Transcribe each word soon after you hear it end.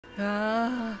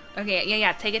Okay,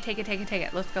 yeah. Take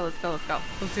it. Let's go. Let's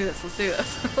do this.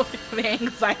 The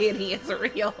anxiety is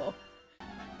real.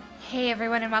 Hey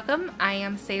everyone and welcome. I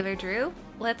am SailorDrew.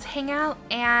 Let's hang out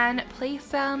and play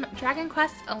some Dragon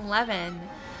Quest XI.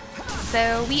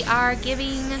 So we are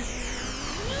giving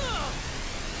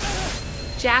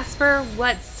Jasper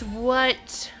what's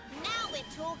what,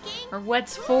 or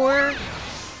what's for,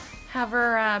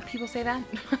 however people say that.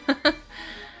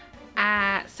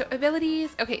 So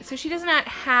abilities. Okay, so she does not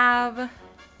have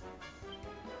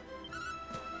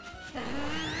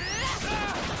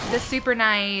the super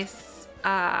nice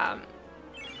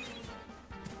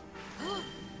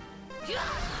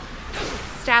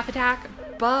staff attack,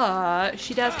 but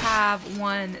she does have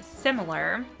one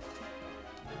similar.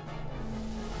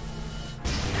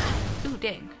 Ooh,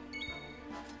 dang.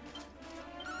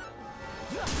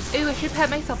 Ooh, I should pet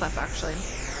myself up, actually.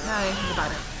 Now that I think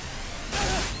about it.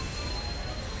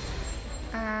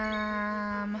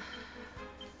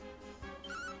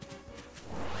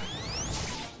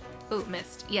 Ooh,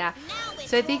 missed. Yeah.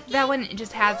 So I think that one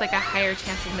just has like a higher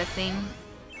chance of missing.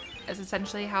 Is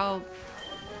essentially how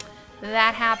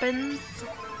that happens.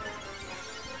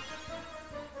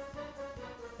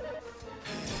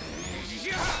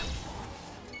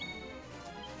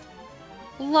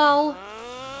 Lol.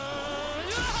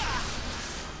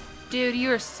 Dude,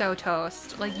 you are so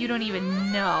toast. Like, you don't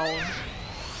even know.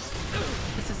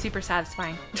 This is super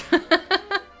satisfying.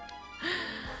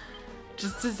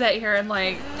 Just to sit here and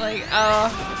like,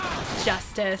 oh,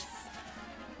 justice.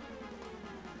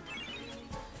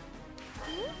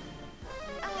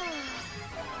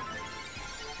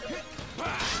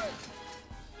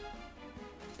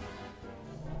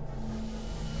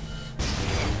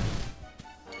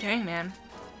 Dang, man.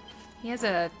 He has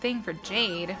a thing for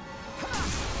Jade.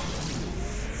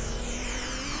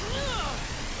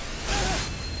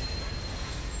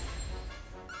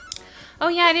 Oh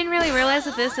yeah, I didn't really realize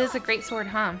that this is a great sword,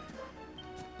 huh?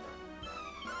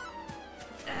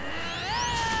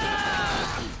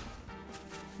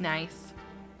 Nice.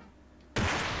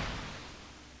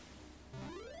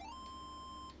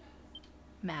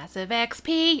 Massive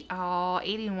XP. Oh,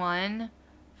 81.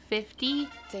 50.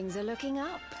 Things are looking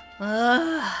up.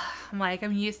 Ugh. I'm like,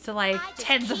 I'm used to like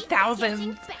tens of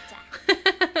thousands.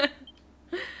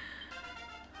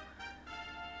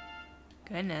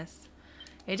 Goodness.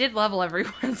 It did level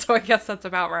everyone, so I guess that's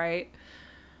about right.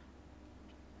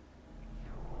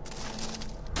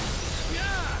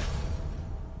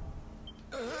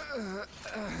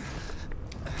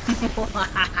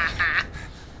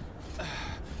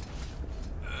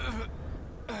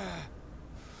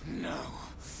 No,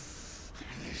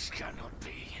 this cannot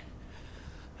be.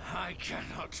 I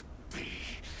cannot be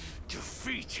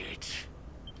defeated.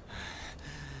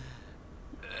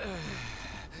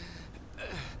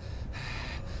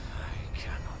 I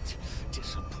cannot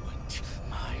disappoint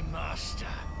my master.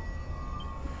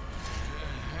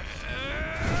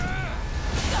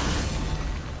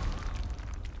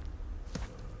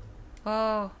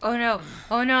 Oh, oh no.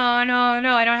 Oh no, no,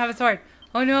 no, I don't have a sword.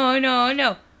 Oh no, oh no, oh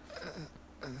no.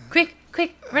 Quick,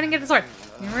 run and get the sword.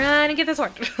 Run and get the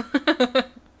sword.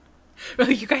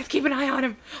 Really, you guys keep an eye on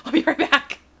him. I'll be right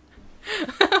back.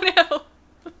 Oh no.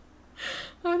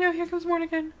 Oh no, here comes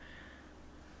Mordegon.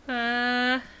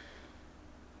 And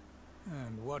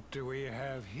what do we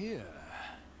have here?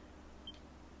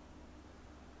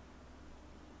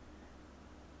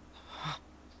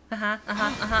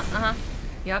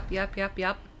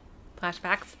 Yep.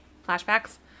 Flashbacks.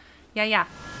 Yeah.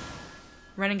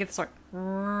 Run and get the sword.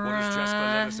 What has Jasper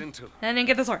led us into? And then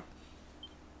get the sword.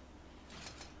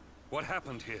 What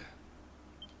happened here?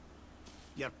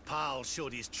 Your pal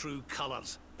showed his true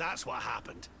colors. That's what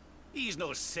happened. He's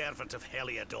no servant of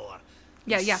Heliodor.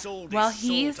 He Yeah. sold his While soul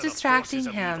he's to the distracting forces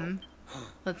of him,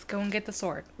 let's go and get the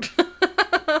sword.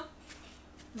 The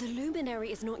Luminary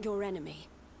is not your enemy.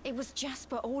 It was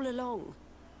Jasper all along.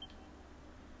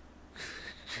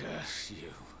 Curse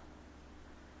you.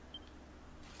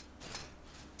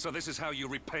 So this is how you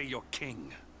repay your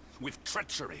king, with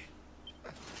treachery.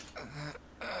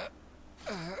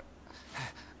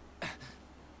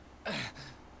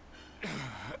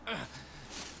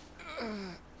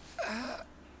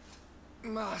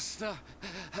 Master,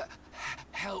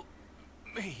 help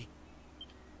me.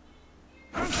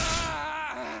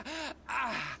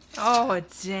 Oh,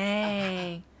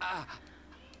 dang.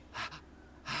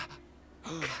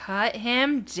 Cut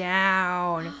him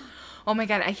down. Oh my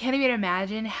god, I can't even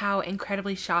imagine how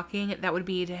incredibly shocking that would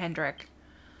be to Hendrik.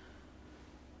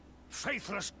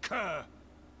 Faithless cur!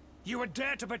 You would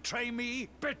dare to betray me?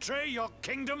 Betray your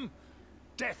kingdom?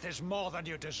 Death is more than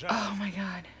you deserve. Oh my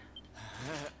god.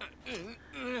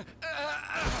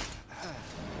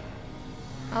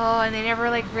 Oh, and they never,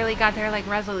 like, really got their, like,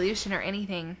 resolution or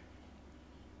anything.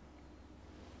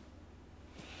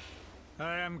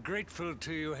 I am grateful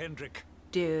to you, Hendrik.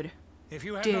 Dude. If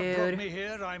you had not brought me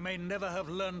here, I may never have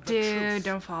learned the truth. Dude,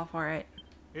 don't fall for it.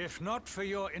 If not for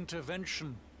your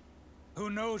intervention, who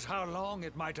knows how long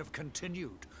it might have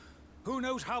continued? Who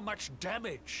knows how much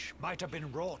damage might have been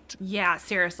wrought? Yeah,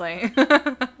 seriously.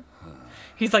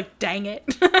 He's like, dang it.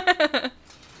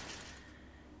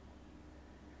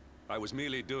 I was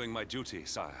merely doing my duty,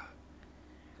 sire.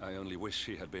 I only wish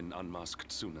he had been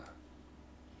unmasked sooner.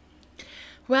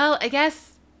 Well, I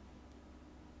guess...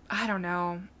 I don't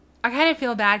know. I kind of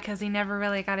feel bad because he never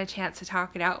really got a chance to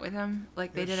talk it out with him,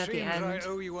 like they did at the end. I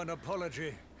owe you an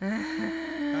apology. I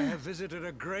have visited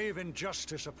a grave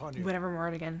injustice upon you. Whatever,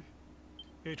 Mordegon.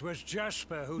 It was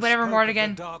Jasper who Whatever, spoke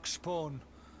Mordegon. of the dark spawn,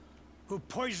 who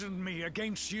poisoned me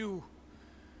against you.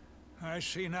 I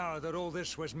see now that all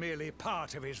this was merely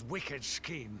part of his wicked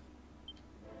scheme.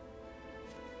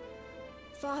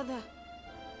 Father.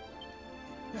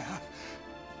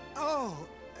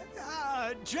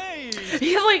 Jade!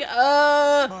 He's like,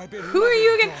 who are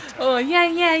you again? Daughter. Oh,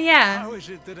 yeah. How is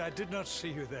it that I did not see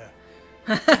you there?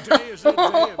 Today is a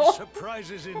day of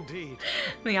surprises indeed.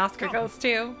 The Oscar goes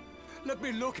too. Let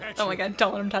me look at you. Oh my god,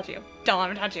 don't let him touch you. Don't let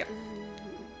him touch you.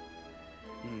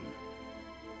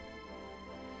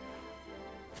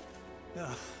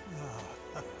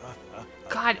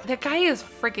 God, that guy is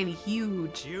freaking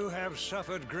huge. You have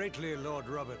suffered greatly, Lord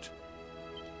Robert.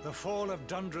 The fall of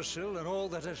Dundrasil and all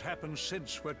that has happened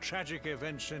since were tragic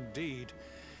events indeed.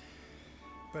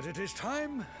 But it is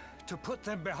time to put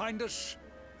them behind us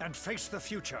and face the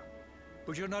future.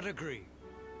 Would you not agree?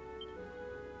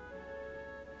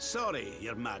 Sorry,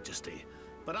 Your Majesty,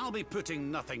 but I'll be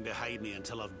putting nothing behind me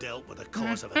until I've dealt with the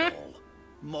cause of it all.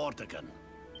 Mordegon.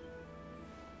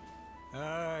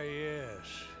 Ah, yes.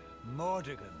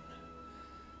 Mordegon.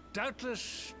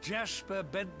 Doubtless Jasper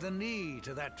bent the knee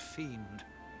to that fiend.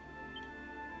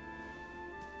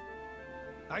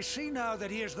 I see now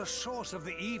that he is the source of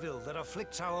the evil that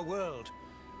afflicts our world.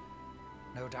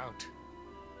 No doubt.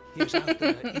 He is out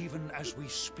there even as we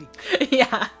speak.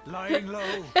 Yeah. Lying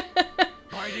low.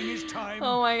 Biding his time.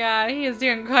 Oh my god, he is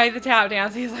doing quite the tap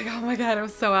dance. He's like, oh my god, I'm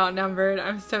so outnumbered.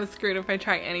 I'm so screwed if I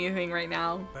try anything right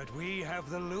now. But we have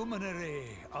the luminary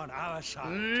on our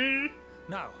side.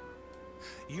 Now,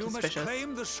 you must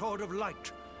claim the Sword of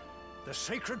Light. The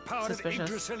sacred power of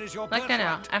Yggdrasil is your like, birthright.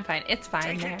 no, I'm fine. It's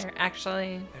fine Take there, it.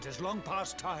 actually. It is long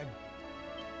past time.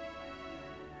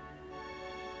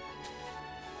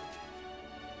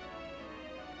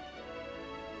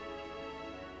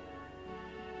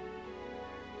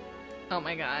 Oh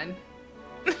my god.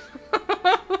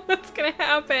 What's gonna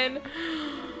happen?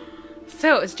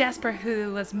 So, it was Jasper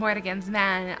who was Mordegon's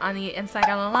man on the inside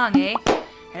all along, eh?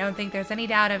 I don't think there's any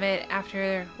doubt of it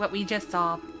after what we just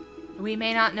saw. We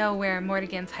may not know where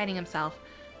Mordegon's hiding himself.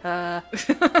 But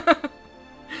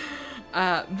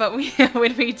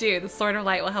when we do, the Sword of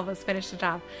Light will help us finish the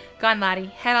job. Go on, laddie.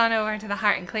 Head on over into the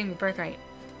heart and claim your birthright.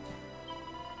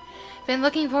 Been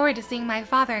looking forward to seeing my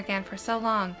father again for so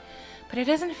long, but it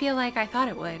doesn't feel like I thought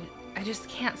it would. I just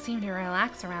can't seem to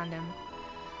relax around him.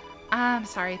 I'm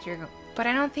sorry, Drew, but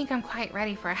I don't think I'm quite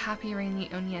ready for a happy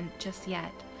reunion just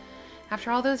yet.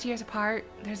 After all those years apart,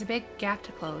 there's a big gap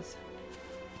to close.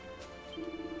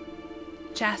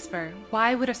 Jasper,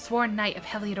 why would a sworn knight of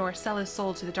Heliodor sell his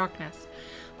soul to the darkness?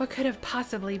 What could have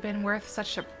possibly been worth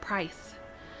such a price?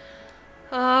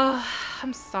 Oh,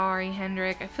 I'm sorry,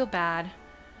 Hendrik. I feel bad.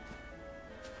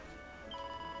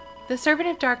 The Servant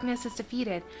of Darkness is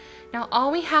defeated. Now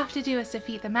all we have to do is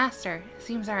defeat the Master.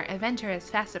 Seems our adventure is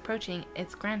fast approaching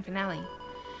its grand finale.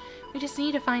 We just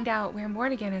need to find out where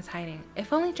Mordegon is hiding.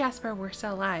 If only Jasper were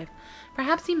still alive,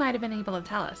 perhaps he might have been able to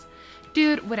tell us.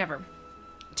 Dude, whatever.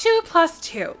 2 +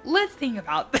 2. Let's think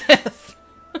about this.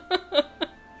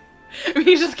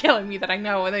 He's just killing me that I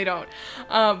know and they don't.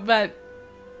 But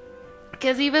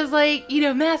because he was like, you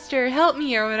know, Master, help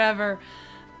me or whatever.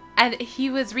 And he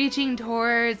was reaching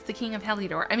towards the King of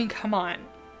Heliodor. I mean, come on.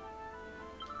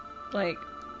 Like,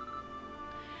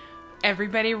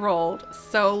 everybody rolled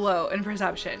so low in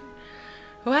perception.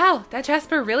 Wow, that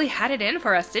Jasper really had it in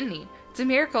for us, didn't he? It's a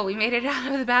miracle we made it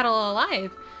out of the battle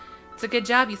alive. It's a good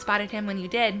job you spotted him when you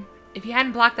did. If you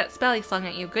hadn't blocked that spell he slung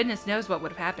at you, goodness knows what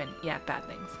would have happened. Yeah, bad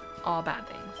things. All bad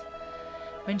things.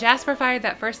 When Jasper fired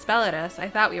that first spell at us, I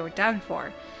thought we were done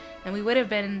for. And we would have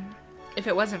been if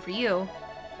it wasn't for you.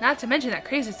 Not to mention that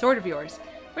crazy sword of yours.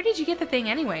 Where did you get the thing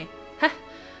anyway? Huh.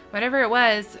 Whatever it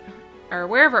was, or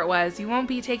wherever it was, you won't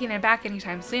be taking it back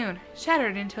anytime soon.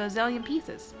 Shattered into a zillion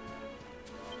pieces.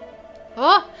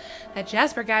 Oh, that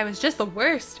Jasper guy was just the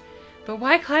worst. But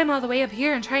why climb all the way up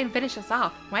here and try and finish us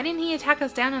off? Why didn't he attack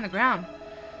us down on the ground?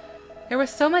 There was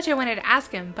so much I wanted to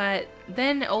ask him, but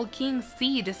then old King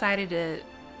C decided to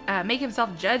make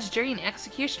himself judge, jury, and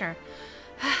executioner.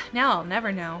 Now I'll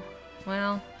never know.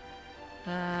 Well,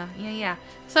 yeah.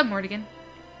 What's up, Mordegon?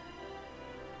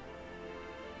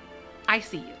 I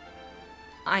see you.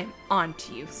 I'm on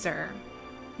to you, sir.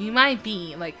 You might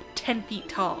be, like, 10 feet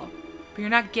tall, but you're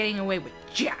not getting away with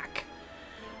jack.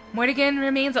 Mordegon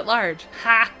remains at large.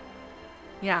 Ha!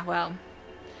 Yeah, well,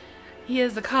 he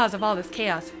is the cause of all this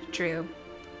chaos, Drew.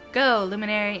 Go,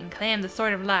 Luminary, and claim the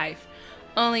Sword of Life.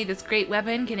 Only this great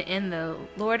weapon can end the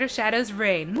Lord of Shadow's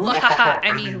reign.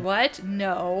 I mean, what?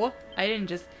 No. I didn't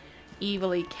just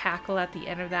evilly cackle at the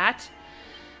end of that.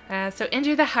 So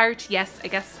enter the heart. Yes, I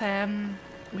guess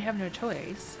we have no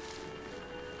choice.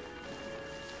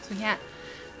 So we can't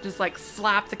just like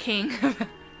slap the king of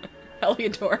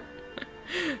Heliodor.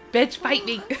 Bitch, fight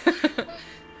me.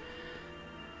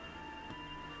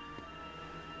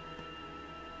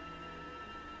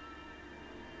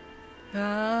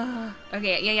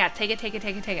 Okay, yeah, take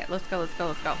it. Let's go.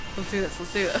 Let's do this.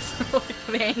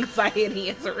 The anxiety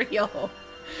is real.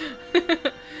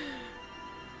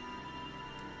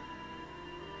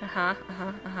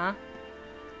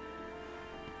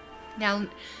 Now,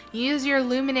 use your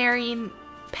luminary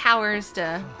powers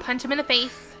to punch him in the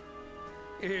face.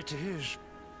 It is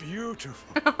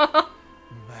beautiful.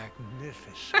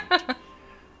 Magnificent.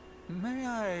 May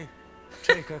I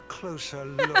take a closer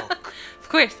look? Of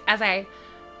course, as I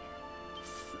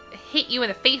hit you in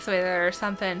the face with it or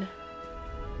something.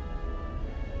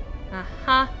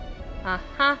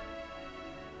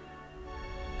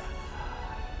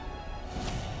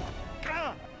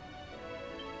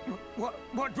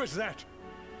 What was that?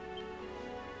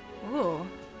 Ooh,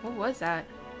 what was that?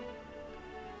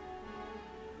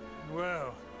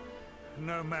 Well,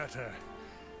 no matter.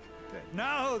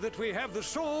 Now that we have the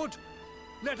sword,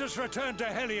 let us return to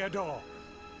Heliodor.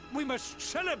 We must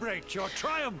celebrate your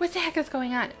triumph. What the heck is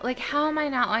going on? Like, how am I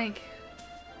not, like,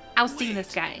 ousting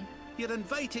this guy? You're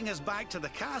inviting us back to the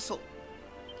castle.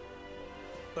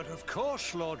 But of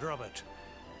course, Lord Robert.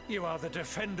 You are the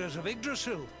defenders of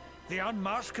Yggdrasil, the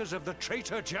unmaskers of the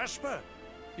traitor Jasper.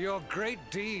 Your great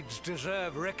deeds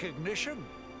deserve recognition.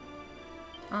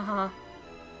 Uh-huh.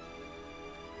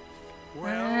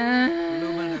 Well,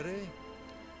 Luminary,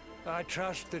 I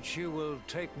trust that you will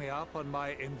take me up on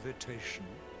my invitation.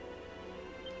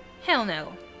 Hell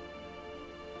no.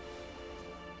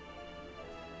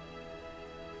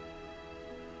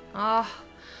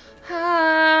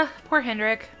 Poor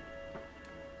Hendrik.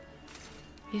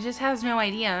 He just has no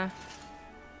idea.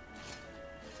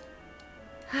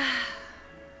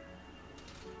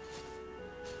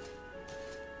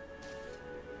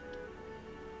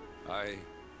 I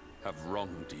have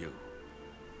wronged you.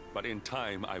 But in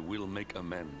time, I will make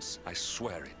amends. I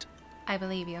swear it. I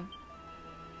believe you.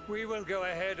 We will go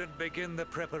ahead and begin the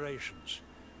preparations.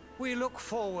 We look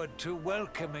forward to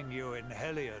welcoming you in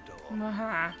Heliodor. We're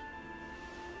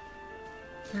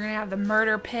gonna have the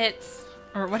murder pits,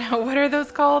 or what are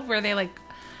those called? Where they like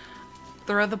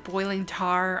throw the boiling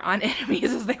tar on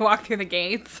enemies as they walk through the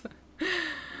gates.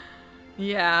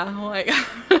 Yeah, like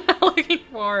looking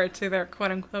forward to their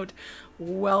quote-unquote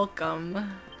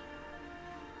welcome.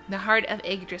 The heart of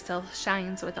Yggdrasil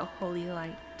shines with a holy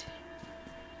light.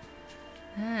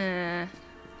 No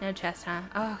chest, huh?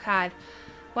 Oh, God.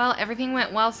 Well, everything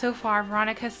went well so far.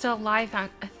 Veronica's still alive,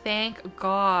 thank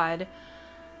God.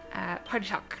 Party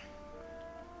talk.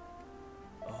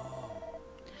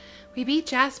 We beat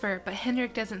Jasper, but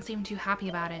Hendrik doesn't seem too happy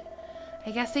about it.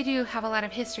 I guess they do have a lot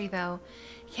of history, though.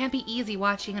 It can't be easy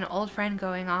watching an old friend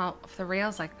going off the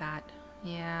rails like that.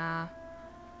 Yeah.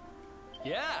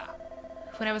 Yeah.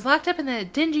 When I was locked up in the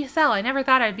dingy cell, I never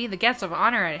thought I'd be the guest of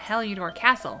honor at Heliodor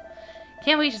Castle.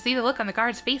 Can't wait to see the look on the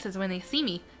guards' faces when they see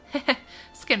me.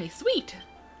 It's gonna be sweet.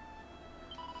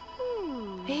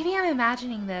 Maybe I'm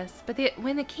imagining this, but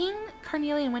when the King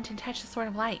Carnelian went to touch the Sword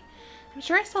of Light, I'm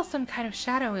sure I saw some kind of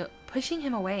shadow pushing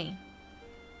him away.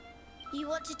 You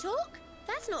want to talk?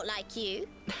 That's not like you.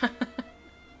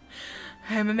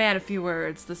 I'm a man of few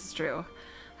words, this is true.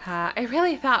 I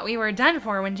really thought we were done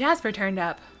for when Jasper turned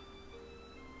up.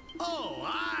 Oh,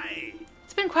 aye!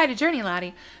 It's been quite a journey,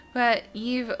 laddie, but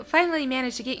you've finally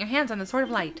managed to get your hands on the Sword of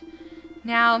Light.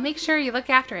 Now, make sure you look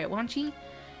after it, won't you?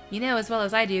 You know as well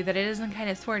as I do that it isn't the kind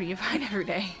of sword you find every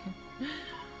day.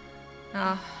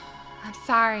 Oh, I'm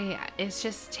sorry. It's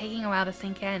just taking a while to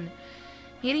sink in.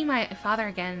 Meeting my father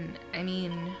again, I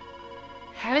mean,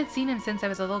 I haven't seen him since I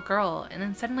was a little girl, and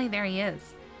then suddenly there he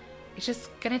is. It's just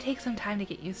gonna take some time to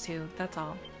get used to, that's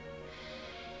all.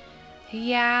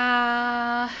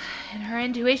 Yeah, and her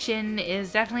intuition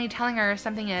is definitely telling her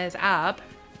something is up.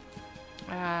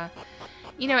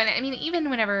 You know, and I mean, even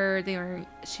whenever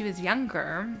she was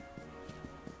younger,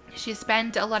 she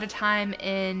spent a lot of time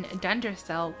in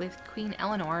Dundercell with Queen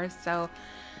Eleanor, so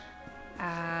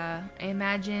I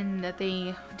imagine that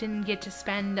they didn't get to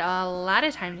spend a lot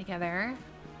of time together,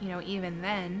 you know, even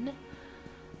then.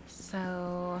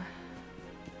 So,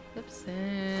 oops.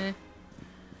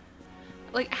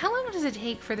 Like, how long does it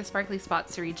take for the sparkly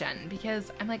spots to regen?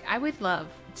 Because I'm like, I would love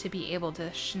to be able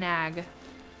to snag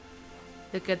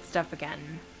the good stuff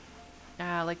again.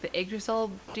 Like the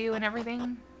Yggdrasil dew and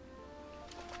everything.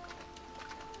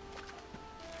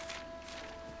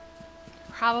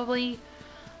 Probably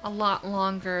a lot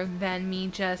longer than me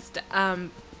just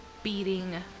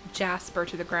beating Jasper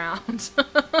to the ground.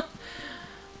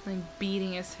 Like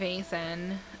beating his face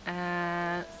in.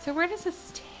 So where does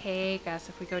this take us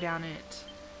if we go down it?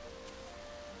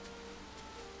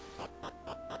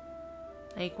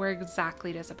 Like, where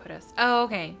exactly does it put us? Oh,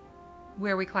 okay.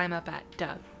 Where we climb up at.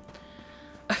 Duh.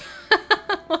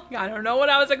 I don't know what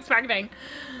I was expecting.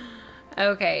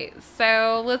 Okay,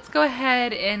 so let's go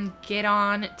ahead and get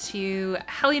on to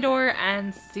Heliodor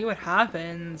and see what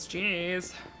happens.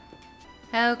 Jeez.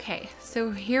 Okay,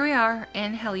 so here we are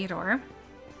in Heliodor.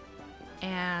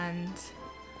 And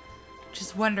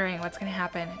just wondering what's going to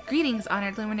happen. Greetings,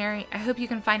 honored luminary. I hope you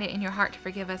can find it in your heart to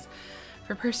forgive us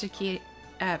for persecuting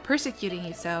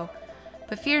you so.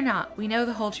 But fear not, we know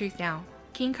the whole truth now.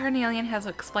 King Carnelian has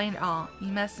explained all. You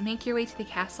must make your way to the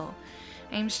castle.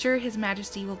 I am sure His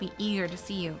Majesty will be eager to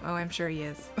see you. Oh, I'm sure he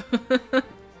is.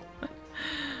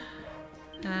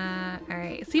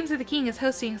 Alright. It seems that the king is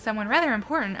hosting someone rather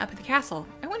important up at the castle.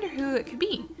 I wonder who it could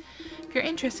be. If you're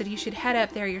interested, you should head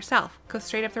up there yourself. Go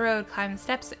straight up the road, climb the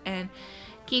steps, and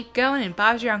keep going, and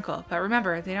Bob's your uncle. But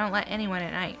remember, they don't let anyone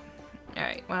at night.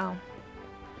 Alright, well,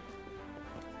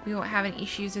 we won't have any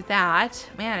issues with that.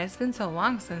 Man, it's been so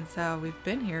long since we've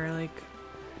been here. Like,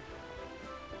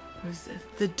 it was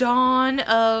the dawn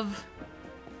of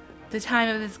the time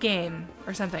of this game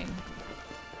or something.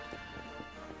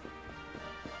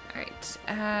 Alright,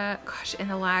 gosh, and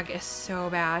the lag is so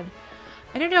bad.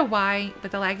 I don't know why,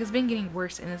 but the lag has been getting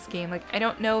worse in this game. Like, I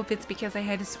don't know if it's because I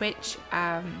had to switch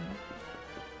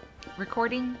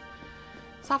recording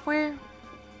software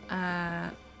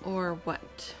or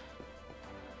what.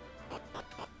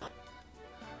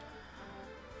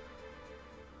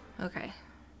 Okay.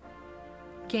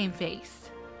 Game face.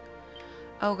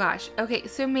 Oh gosh. Okay,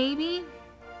 so maybe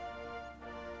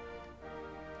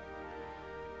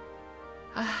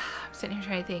I'm sitting here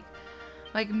trying to think.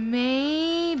 Like,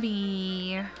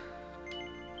 maybe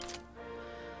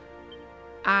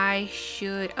I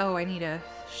should... Oh, I need a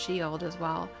shield as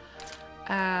well.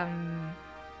 Yeah,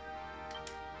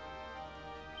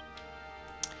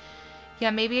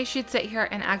 maybe I should sit here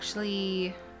and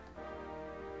actually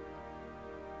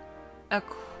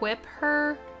equip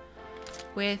her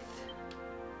with...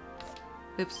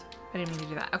 Oops, I didn't mean to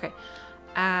do that. Okay.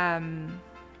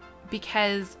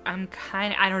 Because I'm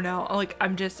kind of, I don't know, like,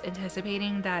 I'm just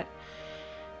anticipating that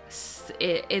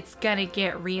it's gonna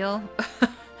get real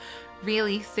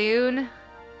really soon.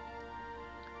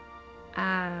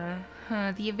 The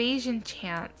evasion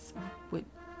chance would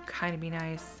kind of be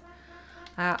nice.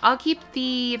 I'll keep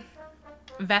the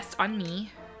vest on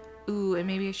me. Ooh, and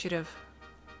maybe I should have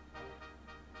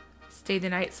stayed the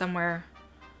night somewhere.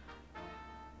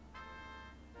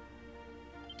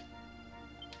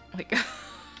 Like...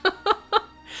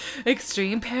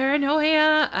 Extreme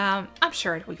paranoia. I'm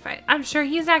sure it'll be fine. I'm sure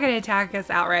he's not going to attack us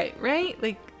outright, right?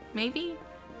 Like, maybe?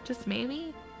 Just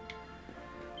maybe?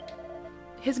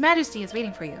 His Majesty is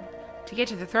waiting for you. To get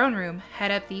to the throne room, head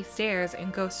up these stairs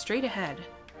and go straight ahead.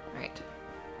 Right.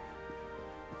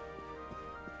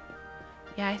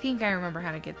 Yeah, I think I remember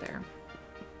how to get there.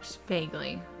 Just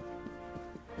vaguely.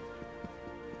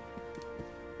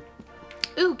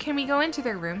 Ooh, can we go into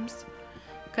their rooms?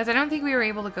 Because I don't think we were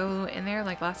able to go in there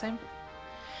like last time.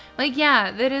 Like,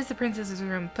 yeah, that is the princess's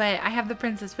room, but I have the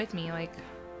princess with me. Like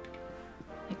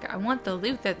I want the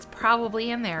loot that's probably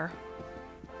in there.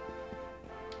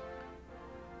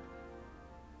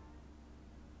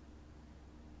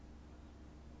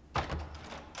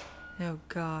 Oh,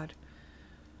 God.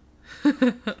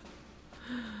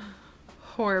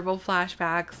 Horrible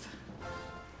flashbacks.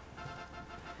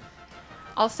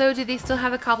 Also, do they still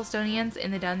have the Cobblestonians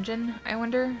in the dungeon, I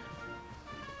wonder?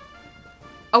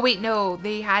 Oh, wait, no.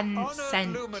 They hadn't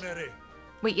sent... Luminary.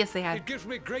 Wait, yes, they had. It gives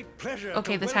me great pleasure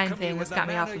okay, the time thing has got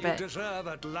me off a bit. Deserve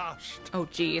at last. Oh,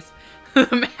 jeez. The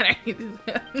manner you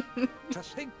deserve. To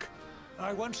think,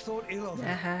 I once thought ill of you.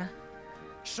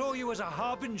 saw you as a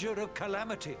harbinger of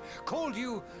calamity, called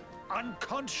you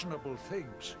unconscionable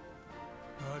things.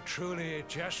 Truly,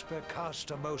 Jasper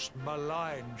cast a most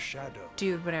malign shadow.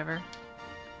 Dude, whatever.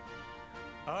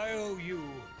 I owe you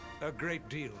a great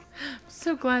deal.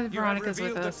 So glad that You have Veronica's with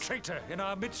revealed us. the traitor in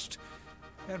our midst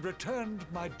and returned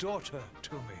my daughter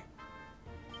to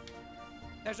me.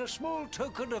 As a small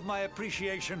token of my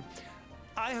appreciation,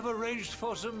 I have arranged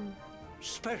for some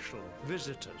special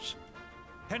visitors.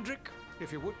 Hendrik,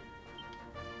 if you would.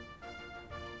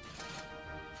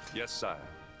 Yes, sire.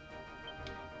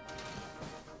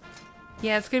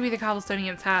 Yeah, it's gonna be the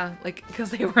Cobblestonians, huh? Like, because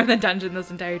they were in the dungeon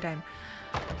this entire time.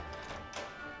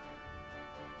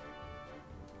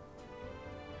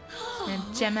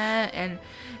 And Gemma and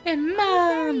There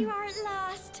Mom. you are at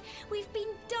last. We've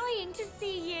been dying to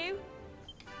see you.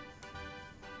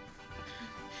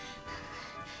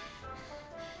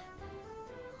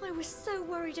 I was so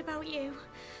worried about you.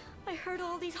 I heard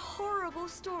all these horrible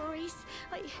stories.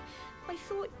 I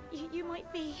thought you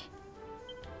might be...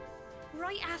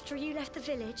 Right after you left the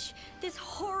village, this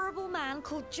horrible man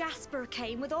called Jasper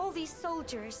came with all these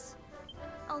soldiers.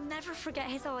 I'll never forget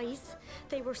his eyes.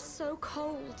 They were so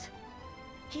cold.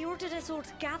 He ordered us all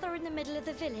to gather in the middle of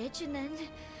the village, and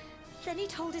then he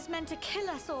told his men to kill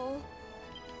us all.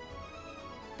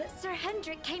 But Sir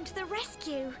Hendrik came to the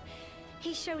rescue.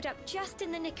 He showed up just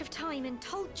in the nick of time and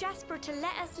told Jasper to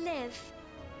let us live.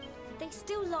 They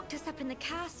still locked us up in the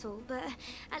castle, but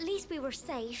at least we were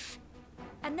safe.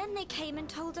 And then they came and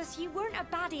told us you weren't a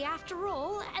baddie after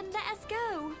all, and let us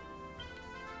go.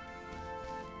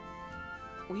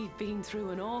 We've been through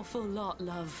an awful lot,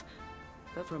 love.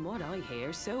 But from what I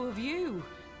hear, so have you.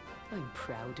 I'm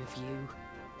proud of you.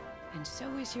 And so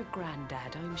is your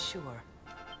granddad, I'm sure.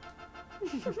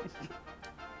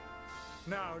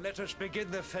 Now let us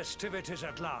begin the festivities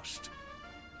at last.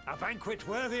 A banquet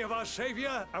worthy of our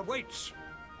savior awaits.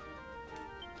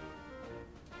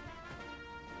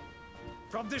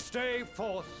 From this day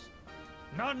forth,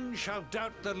 none shall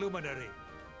doubt the luminary.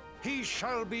 He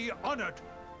shall be honored,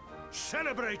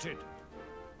 celebrated,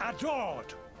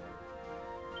 adored.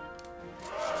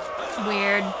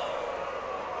 Weird.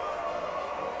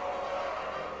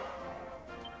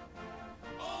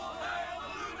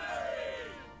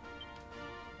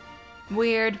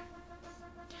 Weird.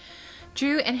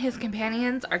 Drew and his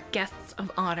companions are guests of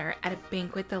honor at a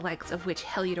banquet the likes of which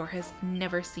Heliodor has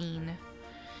never seen.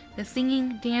 The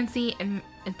singing, dancing,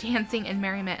 and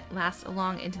merriment lasts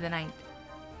long into the night.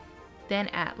 Then,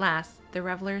 at last, the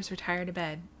revelers retire to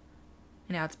bed.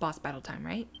 And now it's boss battle time,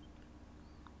 right?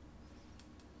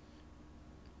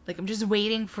 Like, I'm just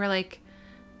waiting for, like,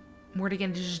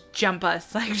 Mordegon to just jump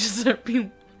us. Like, just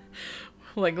be,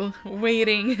 like,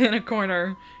 waiting in a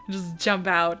corner. And just jump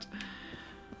out.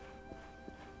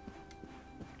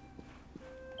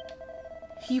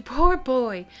 You poor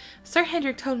boy. Sir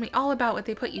Hendrik told me all about what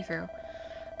they put you through.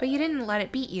 But you didn't let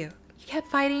it beat you. You kept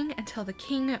fighting until the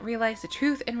king realized the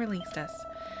truth and released us.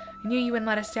 I knew you wouldn't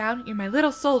let us down. You're my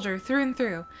little soldier through and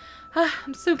through. Ah,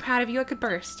 I'm so proud of you I could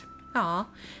burst. Aw,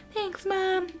 thanks,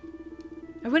 Mom.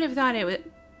 I wouldn't have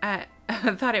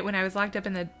thought it when I was locked up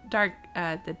in the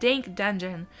dank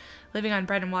dungeon, living on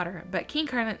bread and water. But King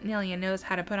Carnelian knows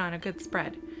how to put on a good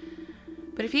spread.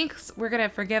 But if he thinks we're gonna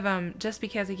forgive him just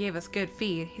because he gave us good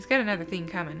feed, he's got another thing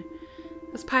coming.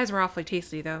 Those pies were awfully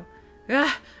tasty, though.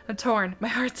 Ugh, I'm torn. My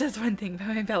heart says one thing, but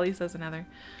my belly says another.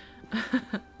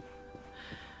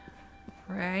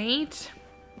 Right.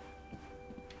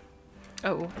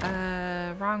 Oh,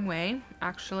 wrong way,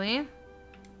 actually.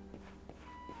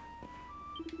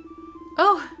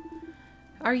 Oh!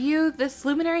 Are you this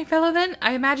luminary fellow, then?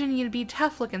 I imagine you'd be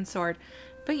tough-looking sword,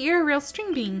 but you're a real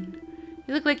string bean.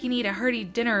 You look like you need a hearty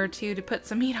dinner or two to put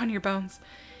some meat on your bones.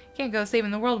 Can't go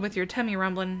saving the world with your tummy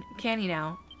rumbling, can you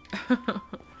now?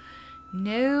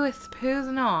 No, I suppose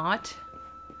not.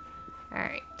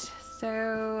 Alright,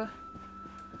 so...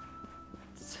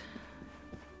 let's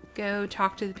go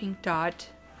talk to the pink dot.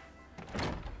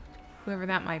 Whoever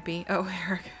that might be. Oh,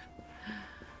 Eric.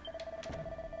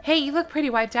 Hey, you look pretty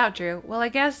wiped out, Drew. Well, I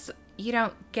guess you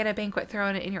don't get a banquet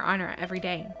thrown in your honor every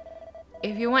day.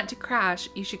 If you want to crash,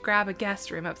 you should grab a guest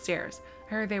room upstairs.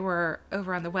 I heard they were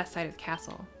over on the west side of the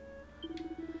castle.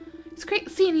 It's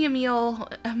great seeing you, Mule,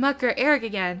 Mucker, Eric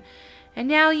again. And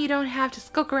now you don't have to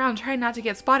skulk around trying not to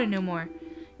get spotted no more.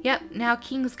 Yep, now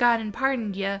King's gone and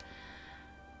pardoned you.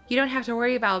 You don't have to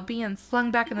worry about being slung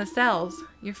back in the cells.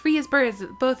 You're free as birds,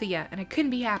 both of you, and I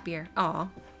couldn't be happier. Aw.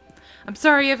 I'm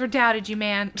sorry I ever doubted you,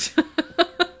 man.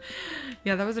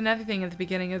 Yeah, that was another thing at the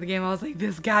beginning of the game. I was like,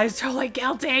 this guy's totally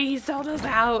guilty. He sold us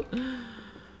out.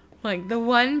 Like, the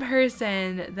one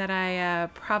person that I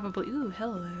probably... Ooh,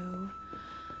 hello.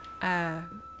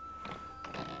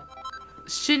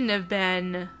 Shouldn't have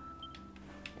been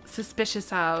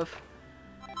suspicious of.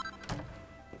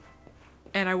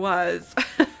 And I was.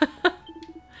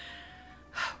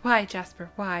 Why,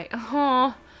 Jasper? Why?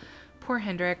 Oh, poor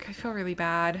Hendrik. I feel really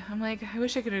bad. I'm like, I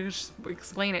wish I could just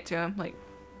explain it to him. Like,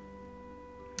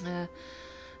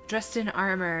 dressed in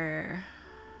armor.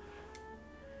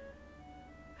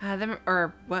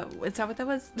 Or what? Is that what that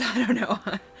was? I don't know.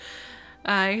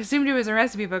 I assumed it was a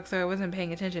recipe book, so I wasn't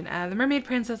paying attention. The mermaid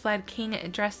princess led King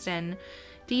Dresden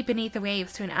deep beneath the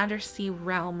waves to an undersea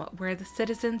realm where the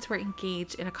citizens were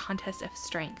engaged in a contest of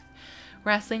strength,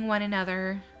 wrestling one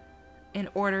another in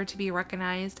order to be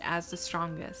recognized as the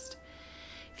strongest.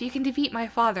 If you can defeat my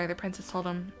father, the princess told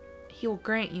him, he will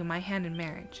grant you my hand in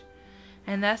marriage.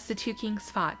 And thus the two kings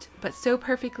fought, but so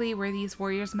perfectly were these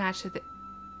warriors matched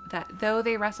that though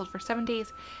they wrestled for 7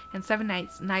 days and 7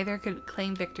 nights, neither could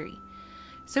claim victory.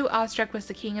 So awestruck was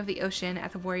the king of the ocean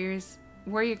at the warrior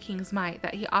king's might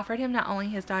that he offered him not only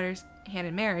his daughter's hand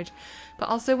in marriage, but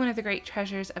also one of the great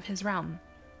treasures of his realm.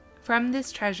 From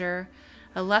this treasure,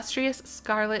 a lustrous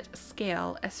scarlet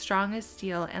scale, as strong as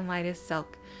steel and light as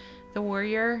silk, the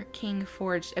warrior king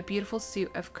forged a beautiful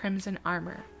suit of crimson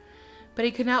armor. But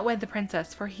he could not wed the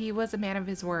princess, for he was a man of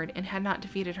his word and had not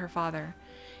defeated her father.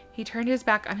 He turned his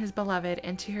back on his beloved,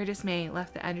 and to her dismay,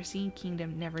 left the undersea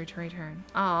kingdom never to return.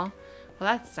 Aw.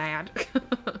 Well, that's sad.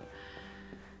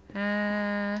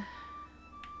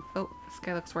 Oh, this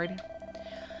guy looks worried.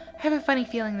 I have a funny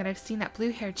feeling that I've seen that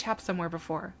blue-haired chap somewhere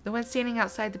before. The one standing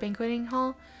outside the banqueting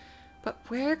hall. But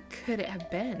where could it have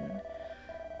been?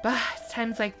 Bah, it's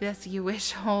times like this you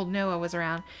wish old Noah was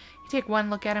around. You take one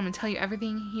look at him and tell you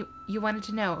everything you wanted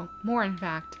to know. More, in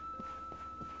fact.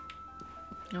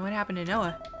 And what happened to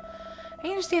Noah? I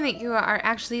understand that you are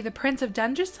actually the Prince of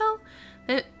Dundrasil?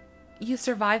 That you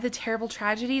survived the terrible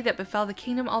tragedy that befell the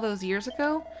kingdom all those years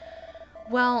ago?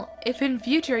 Well, if in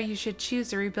future you should choose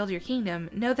to rebuild your kingdom,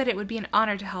 know that it would be an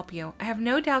honor to help you. I have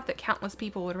no doubt that countless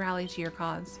people would rally to your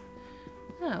cause.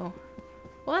 Oh.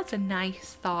 Well, that's a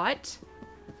nice thought.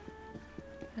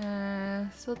 So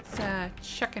let's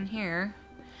check in here.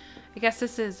 I guess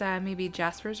this is maybe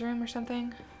Jasper's room or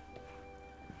something.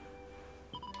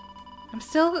 I'm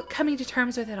still coming to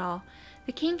terms with it all.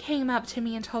 The king came up to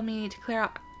me and told me to clear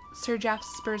out Sir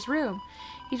Jasper's room.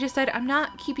 He just said, I'm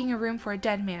not keeping a room for a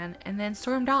dead man, and then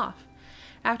stormed off.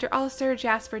 After all Sir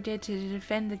Jasper did to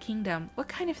defend the kingdom, what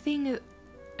kind of thing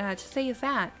to say is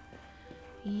that?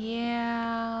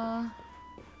 Yeah.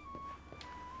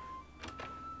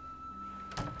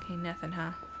 Okay, nothing,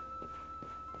 huh?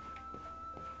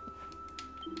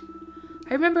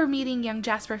 I remember meeting young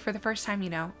Jasper for the first time, you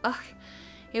know. Ugh,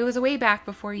 it was way back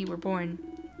before you were born.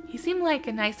 He seemed like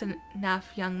a nice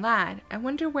enough young lad. I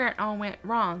wonder where it all went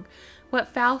wrong. What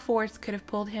foul force could have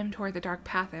pulled him toward the dark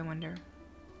path, I wonder.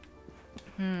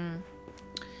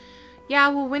 Yeah,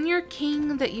 well, when your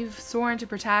king that you've sworn to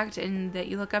protect and that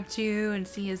you look up to and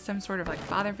see as some sort of like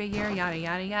father figure, yada,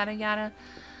 yada, yada, yada,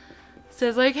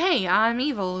 says like, hey, I'm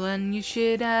evil and you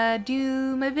should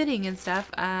do my bidding and stuff,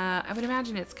 I would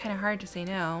imagine it's kind of hard to say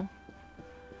no.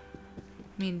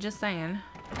 I mean, just saying.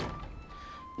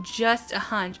 Just a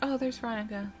hunch. Oh, there's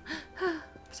Veronica. I'm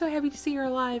so happy to see her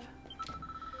alive.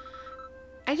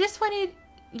 I just wanted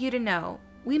you to know,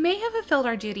 we may have fulfilled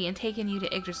our duty and taken you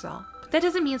to Yggdrasil, but that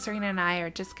doesn't mean Serena and I are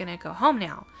just gonna go home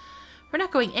now. We're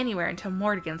not going anywhere until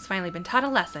Mordegon's finally been taught a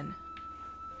lesson.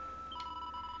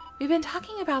 We've been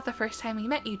talking about the first time we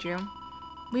met you, Drew.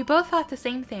 We both thought the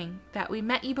same thing, that we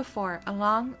met you before, a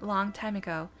long, long time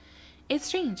ago. It's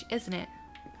strange, isn't it?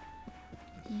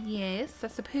 Yes, I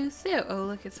suppose so. Oh,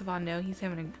 look at Savando. He's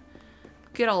having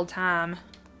a good old time.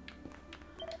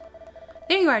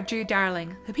 There you are, Drew,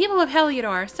 darling. The people of Heliodor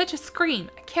are such a scream.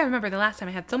 I can't remember the last time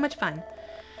I had so much fun.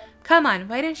 Come on,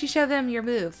 why don't you show them your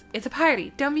moves? It's a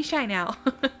party. Don't be shy now.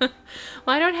 Well,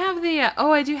 I don't have the...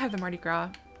 oh, I do have the Mardi Gras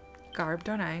garb,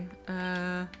 don't I?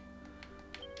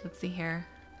 Let's see here.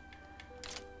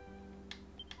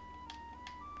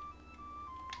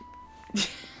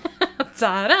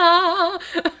 Ta-da!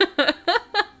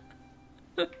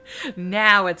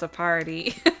 Now it's a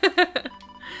party.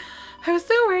 I was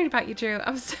so worried about you, Drew.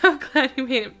 I'm so glad you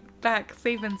made it back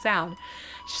safe and sound.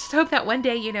 Just hope that one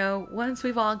day, you know, once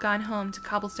we've all gone home to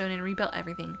Cobblestone and rebuilt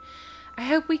everything, I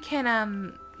hope we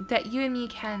can, that you and me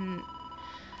can...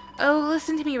 Oh,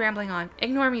 listen to me rambling on.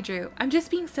 Ignore me, Drew. I'm just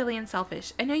being silly and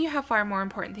selfish. I know you have far more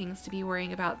important things to be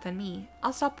worrying about than me.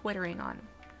 I'll stop wittering on.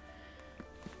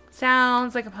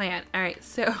 Sounds like a plan. Alright,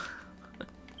 so...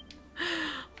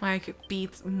 Like,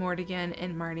 beats Mordegon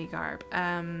and Marty Garb.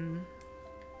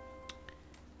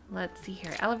 Let's see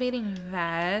here. Elevating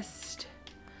vest.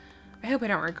 I hope I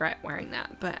don't regret wearing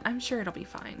that, but I'm sure it'll be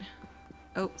fine.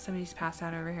 Oh, somebody's passed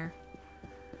out over here.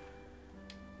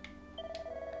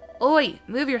 Oi!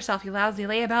 Move yourself, you lousy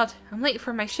layabout. I'm late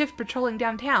for my shift patrolling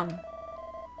downtown.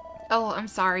 Oh, I'm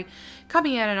sorry. Caught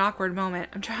me at an awkward moment.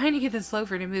 I'm trying to get this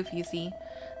loafer to move, you see.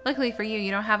 Luckily for you,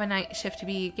 you don't have a night shift to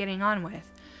be getting on with.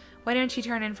 Why don't you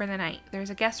turn in for the night?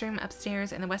 There's a guest room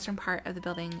upstairs in the western part of the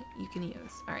building you can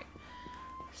use. Alright.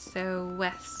 So,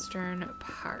 western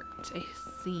part. I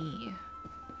see.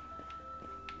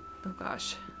 Oh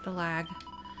gosh, the lag.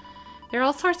 There are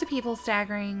all sorts of people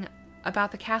staggering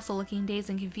about the castle looking dazed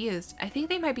and confused. I think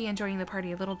they might be enjoying the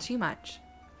party a little too much.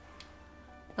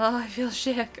 Oh, I feel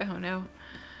sick. Oh no.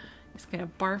 He's gonna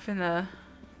barf in the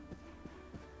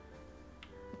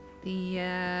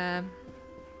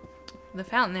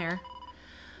fountain there.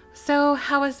 So,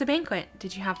 how was the banquet?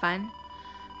 Did you have fun?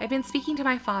 I've been speaking to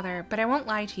my father, but I won't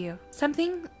lie to you.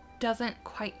 Something doesn't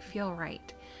quite feel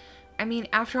right. I mean,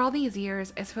 after all these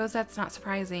years, I suppose that's not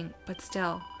surprising, but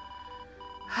still.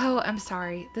 Oh, I'm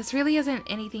sorry. This really isn't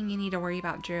anything you need to worry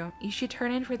about, Drew. You should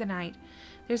turn in for the night.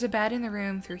 There's a bed in the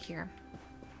room through here.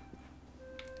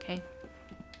 Okay.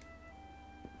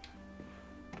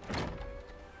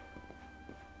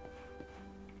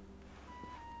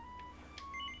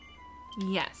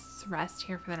 Yes, rest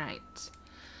here for the night.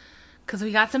 Because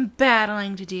we got some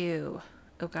battling to do.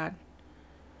 Oh god.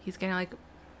 He's gonna like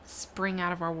spring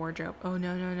out of our wardrobe. Oh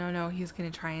no, no, no, no. He's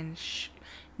gonna try and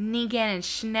sneak in and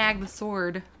snag the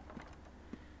sword.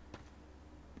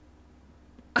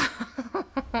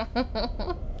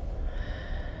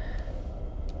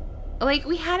 Like,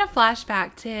 we had a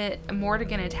flashback to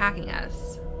Mordegon attacking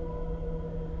us.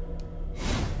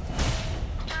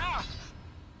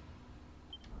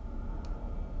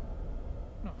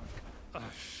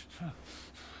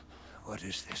 What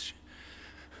is this?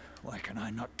 Why can I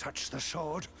not touch the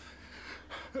sword?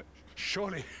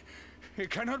 Surely it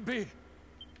cannot be.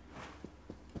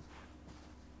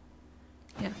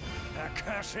 Yeah.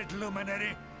 Accursed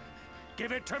luminary!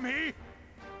 Give it to me!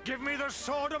 Give me the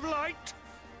sword of light!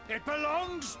 It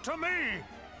belongs to me!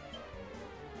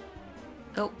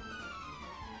 Oh.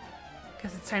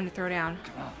 Guess it's time to throw down.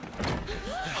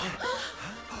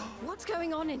 What's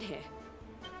going on in here?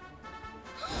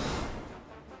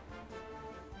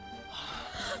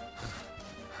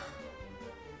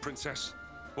 Princess,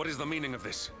 what is the meaning of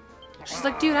this? She's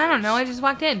like, dude, I don't know. I just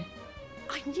walked in.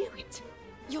 I knew it.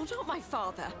 You're not my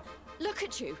father. Look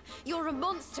at you. You're a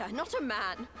monster, not a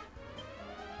man.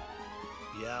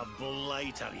 Yeah,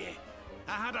 blight are ye?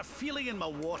 I had a feeling in my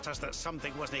waters that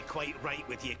something wasn't quite right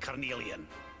with you, Carnelian.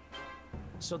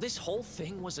 So this whole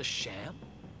thing was a sham?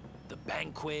 The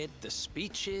banquet, the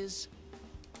speeches?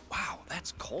 Wow,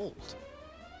 that's cold.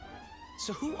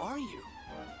 So who are you?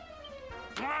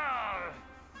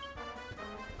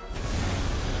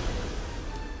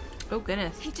 Oh,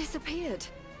 goodness. He disappeared.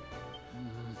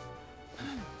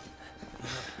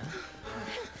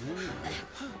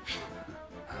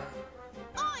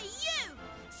 Oi, you!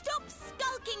 Stop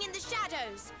skulking in the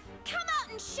shadows! Come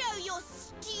out and show your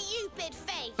stupid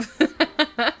face!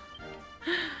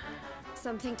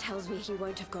 Something tells me he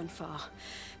won't have gone far.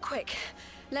 Quick,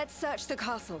 let's search the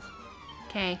castle.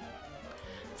 Okay.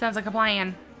 Sounds like a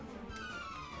plan.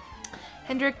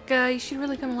 Hendrik, you should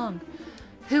really come along.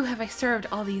 Who have I served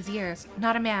all these years?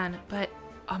 Not a man, but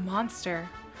a monster.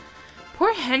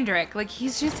 Poor Hendrik. Like,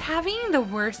 he's just having the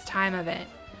worst time of it.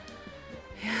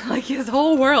 Like, his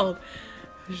whole world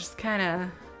is just kind of...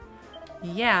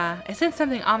 Yeah. I sensed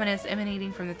something ominous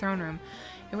emanating from the throne room.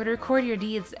 I would record your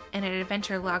deeds in an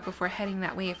adventure log before heading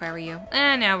that way if I were you.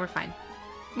 No, we're fine.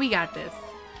 We got this.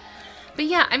 But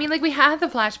yeah, I mean, like, we had the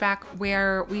flashback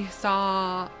where we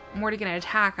saw Mordegon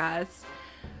attack us.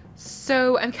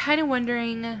 So I'm kind of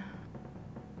wondering...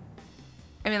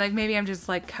 I mean, like, maybe I'm just,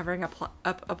 like, covering up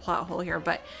a plot hole here,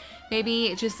 but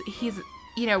maybe just he's,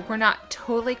 you know, we're not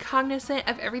totally cognizant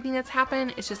of everything that's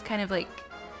happened. It's just kind of like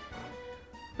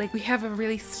we have a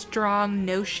really strong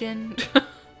notion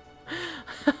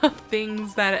of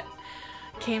things that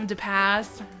came to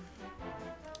pass.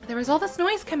 There was all this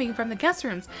noise coming from the guest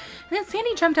rooms, and then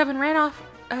Sandy jumped up and ran off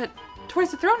towards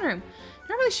the throne room.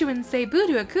 Normally she wouldn't say boo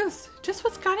to a goose. Just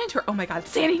what's got into her. Oh my god,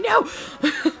 Sandy, no!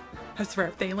 I swear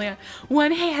if they land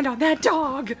one hand on that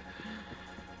dog.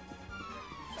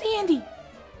 Sandy!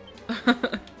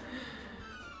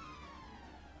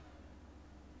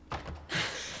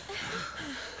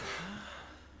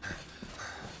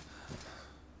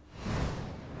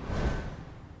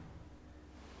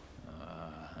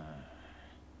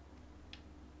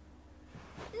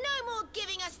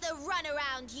 run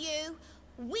around you.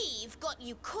 We've got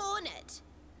you cornered.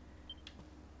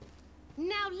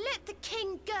 Now let the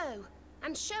king go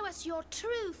and show us your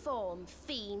true form,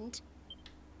 fiend.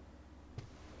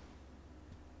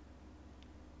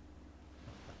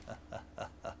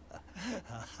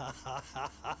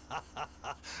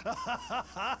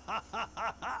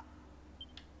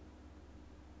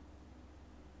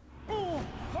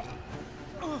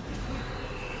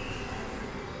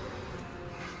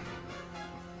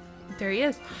 There he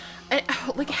is.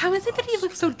 Like, how is it that he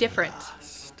looks so different?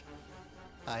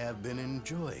 I have been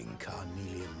enjoying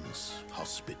Carnelian's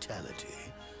hospitality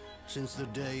since the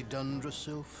day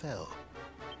Dundrasil fell.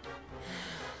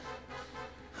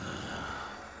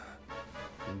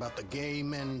 But the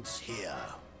game ends here.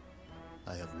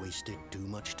 I have wasted too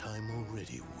much time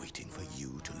already waiting for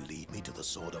you to lead me to the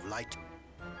Sword of Light.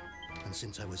 And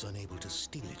since I was unable to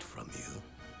steal it from you,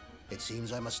 it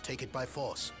seems I must take it by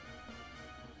force.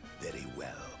 Very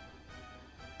well.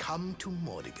 Come to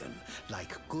Mordegon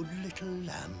like good little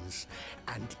lambs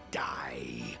and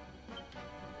die.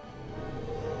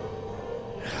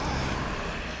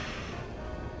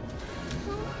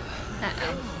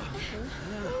 Uh-oh.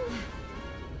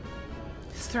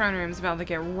 This throne room's about to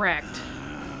get wrecked.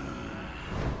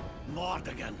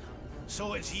 Mordegon,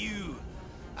 so it's you.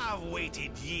 I've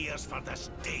waited years for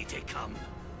this day to come.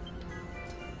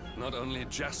 Not only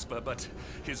Jasper, but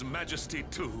His Majesty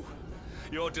too.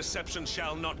 Your deception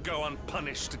shall not go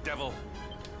unpunished, devil.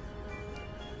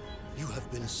 You have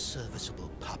been a serviceable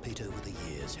puppet over the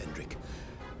years, Hendrik.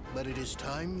 But it is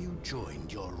time you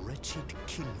joined your wretched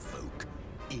kinfolk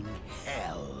in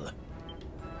hell.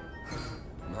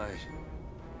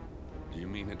 Do you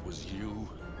mean it was you?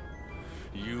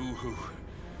 You who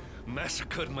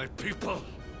massacred my people?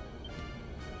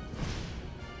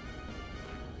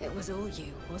 It was all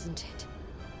you, wasn't it?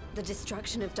 The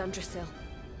destruction of Dundrasil.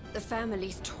 The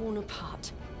families torn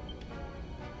apart.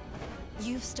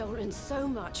 You've stolen so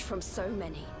much from so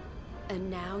many, and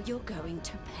now you're going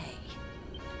to pay.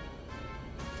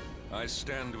 I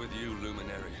stand with you,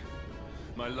 Luminary.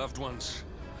 My loved ones,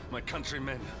 my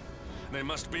countrymen, they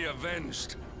must be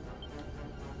avenged.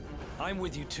 I'm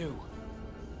with you too.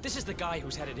 This is the guy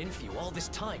who's had it in for you all this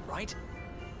time, right?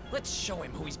 Let's show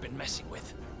him who he's been messing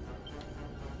with.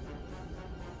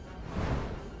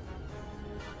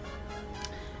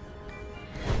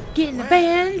 Getting the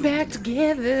band back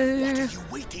together. What are you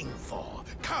waiting for?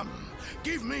 Come,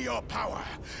 give me your power,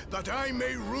 that I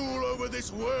may rule over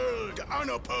this world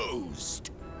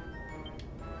unopposed.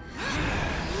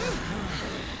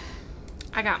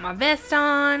 I got my vest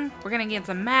on. We're gonna get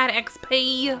some mad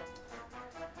XP.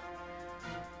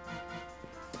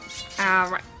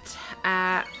 Alright.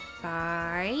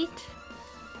 Fight.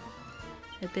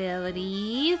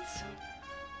 Abilities.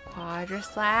 Quadra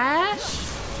slash.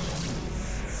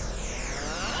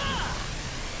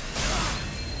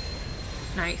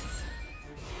 Nice.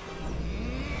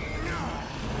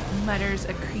 Mutters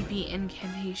a creepy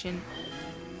incantation.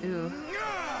 Ooh.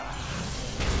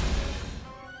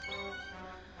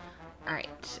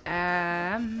 Alright.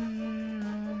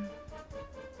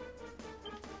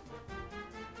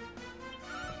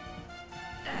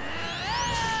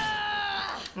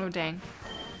 Oh, dang.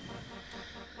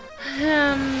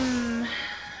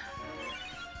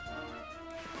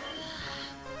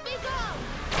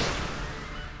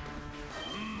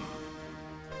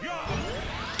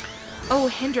 Oh,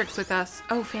 Hendrik's with us.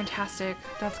 Oh, fantastic.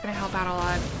 That's gonna help out a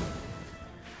lot.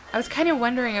 I was kind of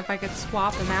wondering if I could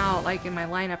swap him out, like, in my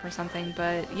lineup or something,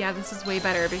 but yeah, this is way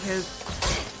better because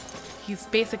he's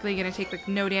basically gonna take, like,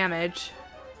 no damage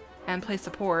and play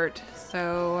support,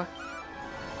 so...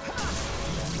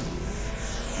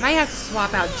 Might have to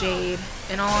swap out Jade,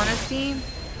 in all honesty.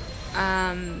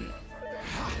 I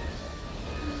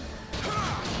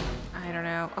don't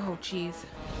know. Oh, jeez.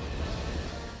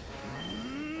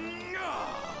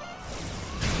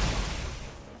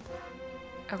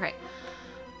 Okay.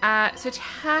 So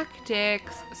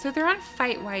tactics. So they're on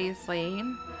Fight Wisely.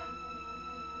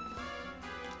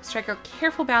 Strike a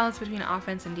careful balance between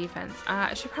offense and defense.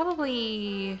 I should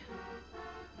probably...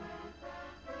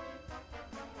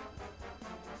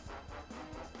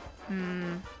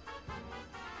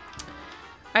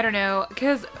 I don't know,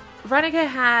 because Renica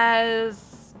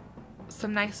has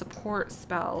some nice support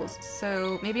spells,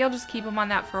 so maybe I'll just keep them on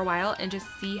that for a while and just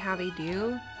see how they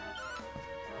do.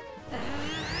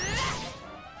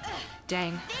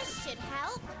 Dang. This should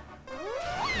help.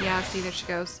 Yeah, see, there she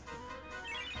goes.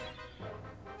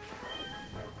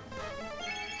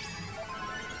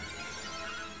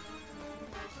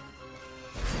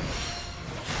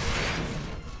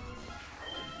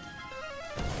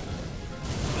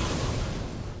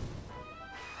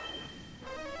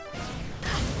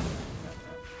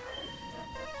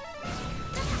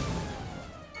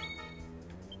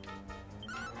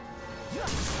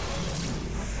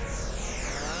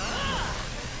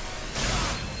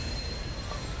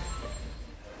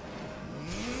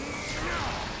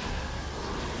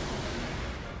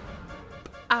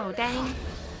 Oh, dang.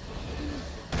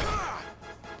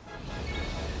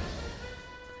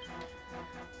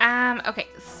 Okay,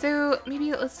 so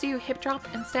maybe let's do hip drop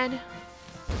instead.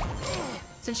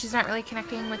 Since she's not really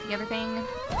connecting with the other thing.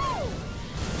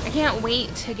 I can't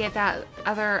wait to get that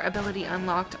other ability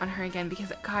unlocked on her again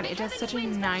because, God, it does such a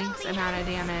nice amount of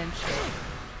damage.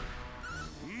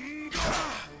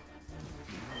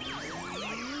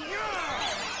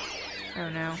 Oh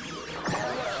no.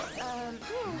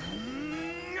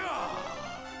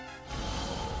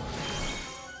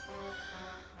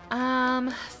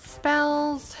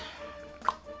 Spells.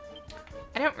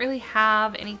 I don't really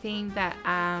have anything that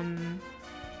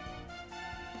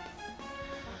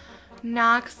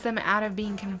knocks them out of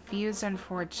being confused,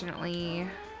 unfortunately.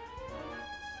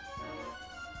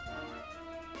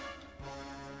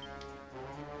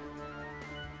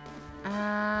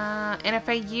 And if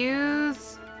I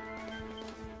use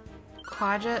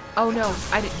Quadra, oh no,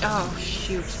 I did. Oh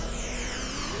shoot.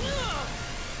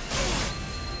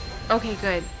 Okay,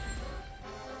 good.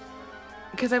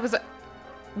 Because I was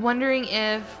wondering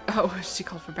if... Oh, she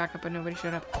called for backup, but nobody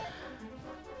showed up.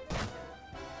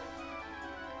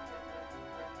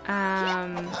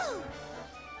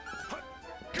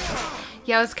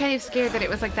 Yeah, I was kind of scared that it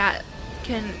was like that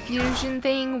confusion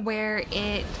thing where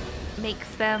it makes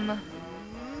them,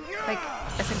 like,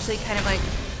 essentially kind of like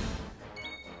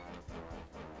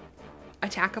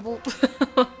attackable.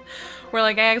 Where,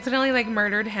 like, I accidentally, like,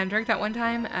 murdered Hendrik that one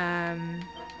time.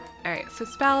 Alright, so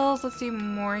spells. Let's do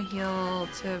more heal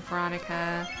to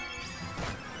Veronica.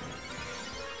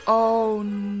 Oh,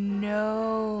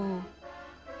 no.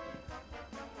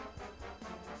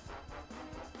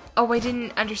 Oh, I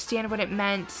didn't understand what it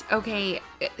meant. Okay.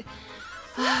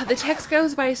 The text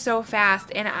goes by so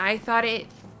fast, and I thought it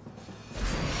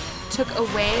took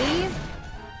away,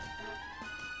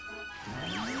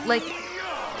 like,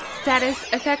 status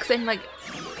effects and, like,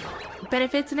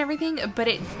 benefits and everything, but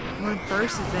it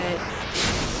reverses it,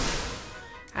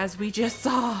 as we just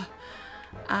saw.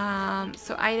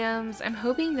 So items. I'm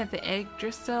hoping that the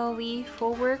Yggdrasil leaf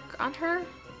will work on her.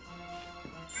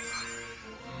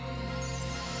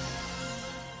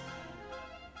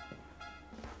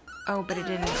 Oh, but it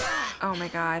didn't. Oh my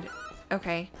god.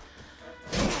 Okay.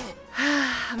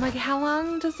 I'm like, how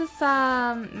long does this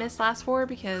mist last for?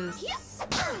 Because...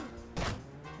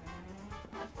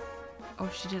 Oh,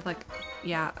 she did like...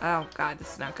 Yeah. Oh god,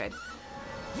 this is not good.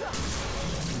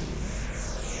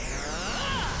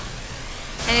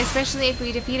 And especially if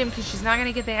we defeat him, because she's not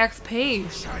gonna get the XP.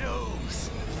 Shadows,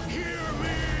 hear me.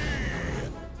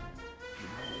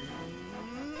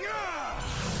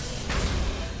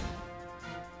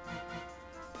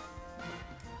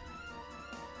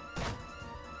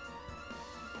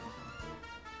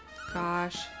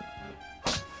 Gosh.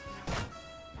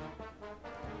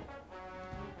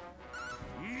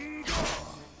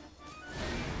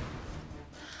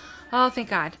 Oh, thank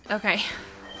God. Okay.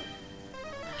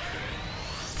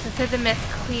 So it said the mist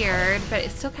cleared, but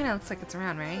it still kind of looks like it's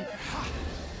around, right?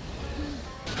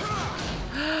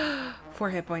 4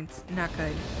 hit points. Not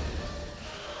good.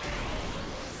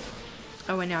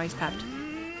 Oh, and now he's pepped.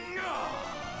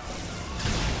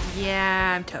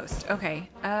 Yeah, I'm toast. Okay.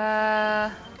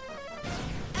 Oh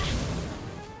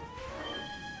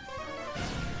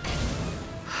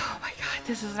my god,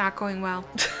 this is not going well.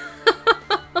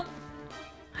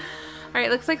 Alright,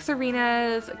 looks like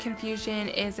Serena's confusion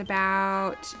is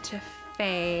about to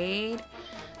fade.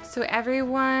 So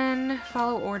everyone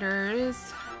follow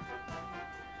orders.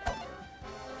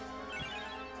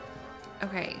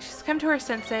 Okay, she's come to her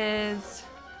senses.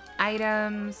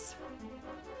 Items.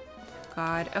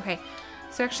 God. Okay.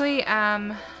 So actually,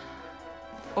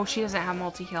 oh, she doesn't have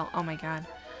multi-heal. Oh my god.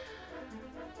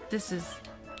 This is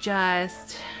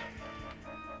just...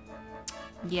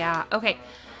 Yeah. Okay.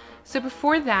 So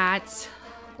before that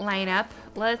lineup,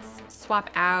 let's swap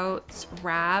out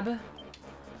Rab.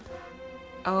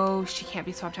 Oh, she can't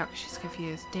be swapped out because she's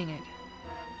confused. Dang it.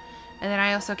 And then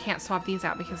I also can't swap these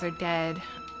out because they're dead.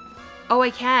 Oh,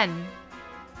 I can.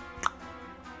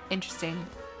 Interesting.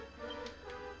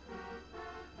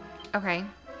 Okay.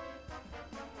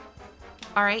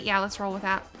 Alright, yeah, let's roll with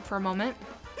that for a moment.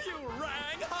 You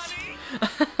rang, honey!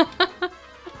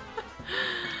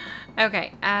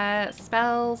 Okay,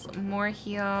 spells, more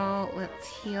heal.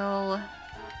 Let's heal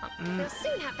We'll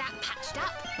soon have that patched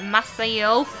up.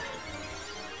 myself.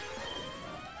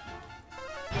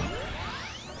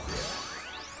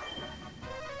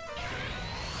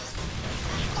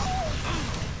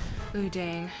 Ooh,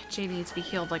 dang. Jade needs to be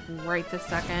healed, like, right this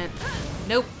second.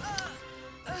 Nope.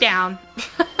 Down.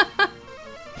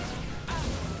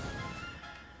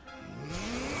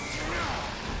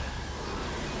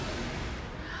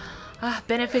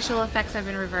 Beneficial effects have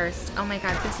been reversed. Oh my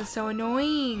god, this is so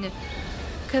annoying.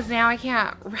 Because now I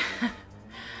can't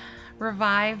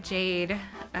revive Jade.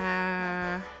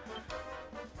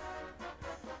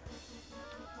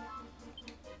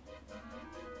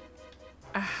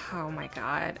 Oh my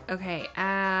god. Okay,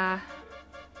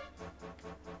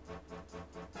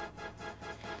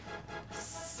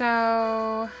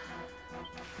 so...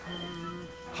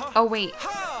 Oh, wait.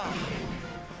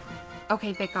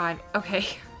 Okay, thank god. Okay.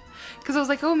 Because I was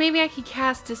like, oh, maybe I could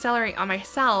cast Decelerate on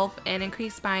myself and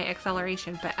increase my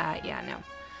acceleration. But, yeah, no.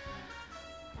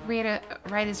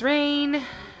 Right as rain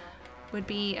would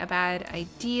be a bad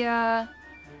idea.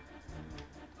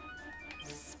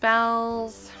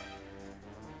 Spells.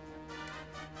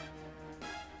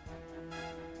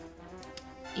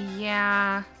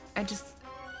 Yeah, I just...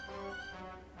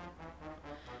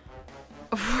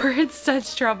 We're in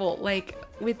such trouble. Like,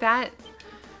 with that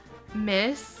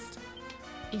mist,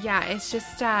 yeah, it's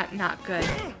just not good.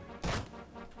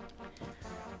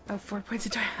 Oh, 4 points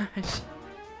of damage.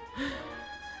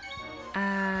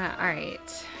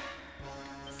 Alright.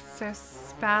 So,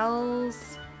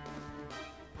 spells.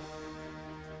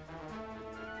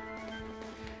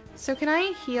 So, can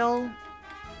I heal?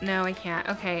 No, I can't.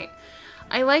 Okay.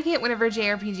 I like it whenever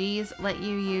JRPGs let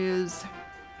you use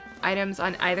items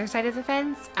on either side of the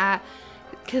fence,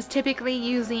 because typically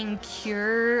using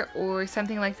Cure or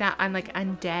something like that on like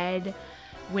undead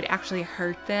would actually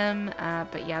hurt them,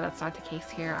 but yeah, that's not the case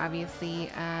here, obviously.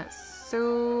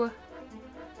 So,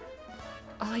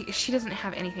 oh, like, she doesn't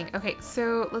have anything. Okay,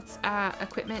 so let's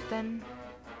equipment then,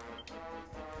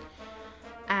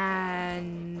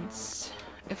 and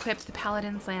equip the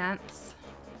Paladin's Lance.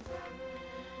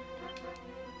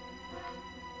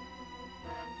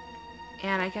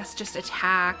 And I guess just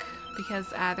attack, because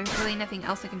there's really nothing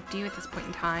else I can do at this point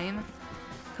in time.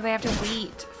 Because I have to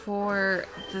wait for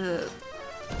the...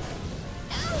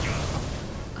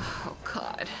 Oh,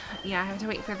 God. Yeah, I have to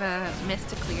wait for the mist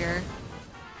to clear.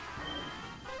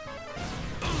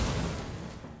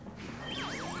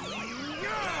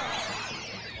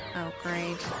 Oh,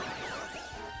 great.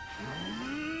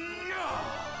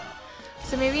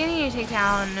 So maybe I need to take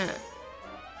down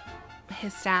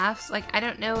his staffs. Like, I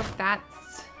don't know if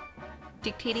that's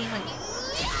dictating like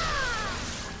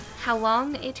how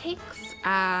long it takes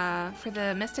for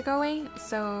the mist to go away.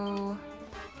 So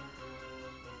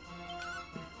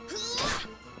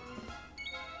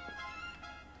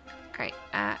alright,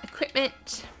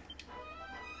 equipment.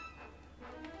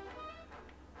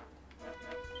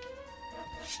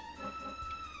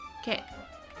 Okay,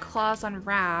 claws on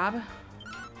Rab.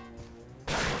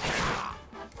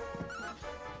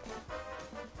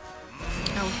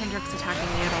 Oh, Hendrick's attacking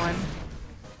the other one.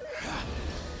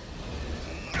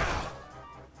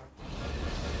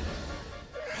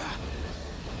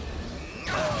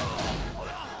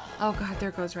 Oh god, there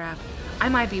goes Rab. I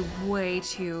might be way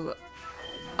too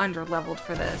under-leveled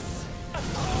for this.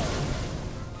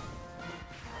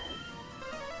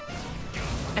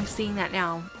 I'm seeing that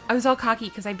now. I was all cocky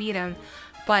because I beat him,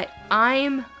 but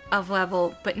I'm of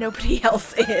level, but nobody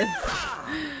else is.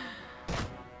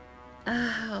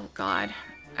 Oh god.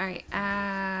 Alright,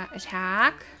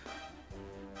 attack.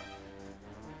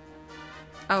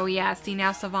 Oh yeah, see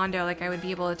now Sylvando, like I would be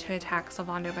able to attack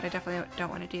Sylvando, but I definitely don't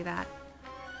want to do that.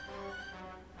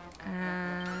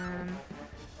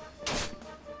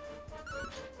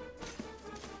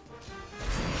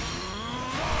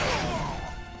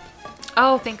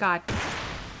 Oh, thank God.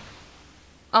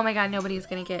 Oh my God, nobody's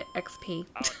gonna get XP.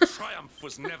 Our triumph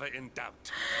was never in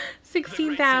doubt.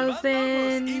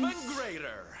 16,000. Even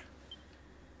greater.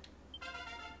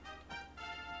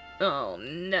 Oh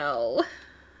no.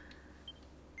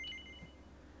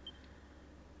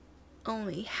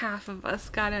 Only half of us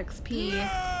got XP. No!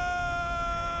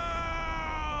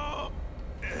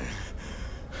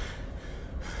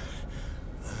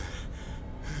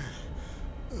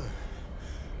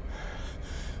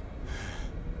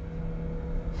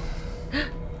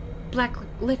 Black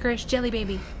licorice jelly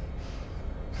baby.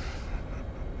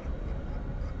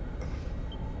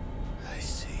 I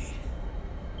see.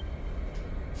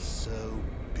 So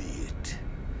be it.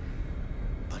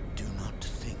 But do not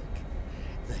think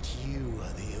that you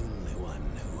are the only one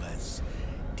who has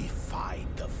defied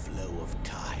the flow of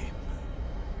time.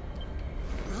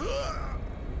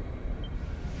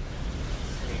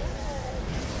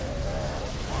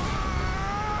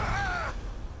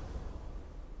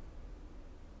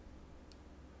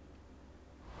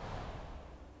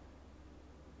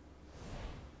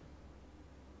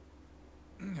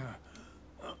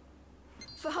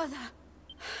 Father!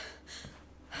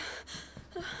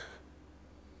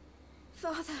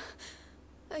 Father,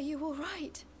 are you all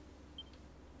right?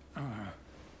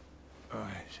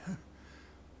 Right.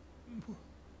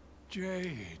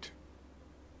 Jade.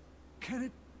 Can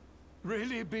it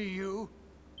really be you?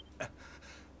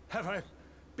 Have I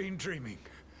been dreaming?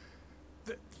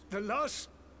 The last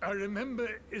I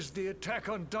remember is the attack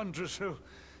on Dundrasil.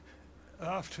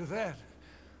 After that,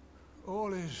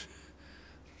 all is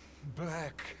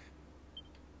black.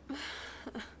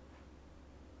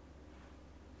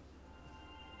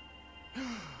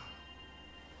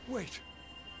 Wait,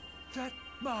 that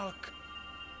mark.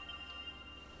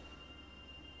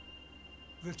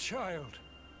 The child.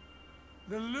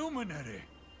 The luminary.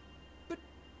 But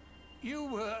you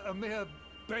were a mere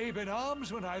babe in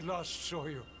arms when I last saw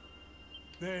you.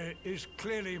 There is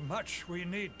clearly much we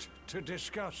need to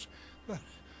discuss,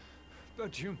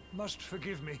 but you must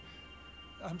forgive me.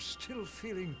 I'm still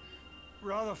feeling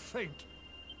rather faint.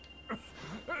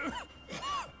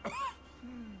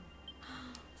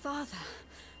 Father,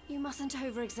 you mustn't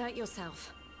overexert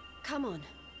yourself. Come on,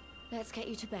 let's get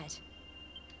you to bed.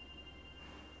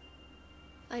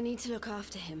 I need to look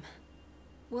after him.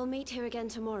 We'll meet here again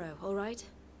tomorrow, all right?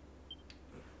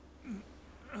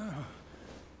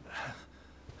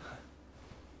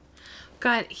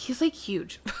 God, he's like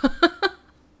huge.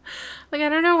 Like, I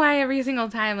don't know why every single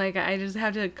time, like, I just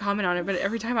have to comment on it, but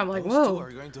every time I'm like, whoa,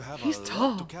 he's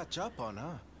tall. To catch up on,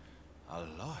 huh? A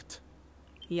lot.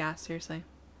 Yeah, seriously.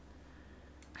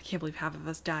 I can't believe half of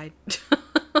us died.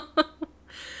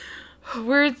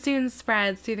 Word soon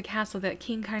spreads through the castle that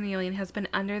King Carnelian has been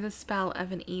under the spell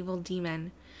of an evil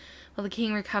demon. While the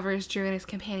king recovers, Drew and his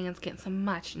companions get some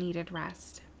much-needed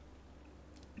rest.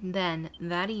 Then,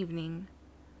 that evening...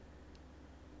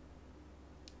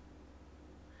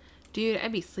 Dude,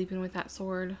 I'd be sleeping with that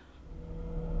sword.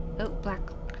 Oh,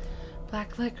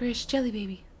 black licorice jelly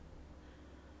baby.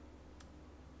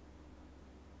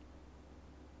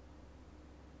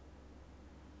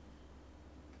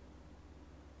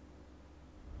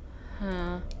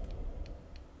 Huh.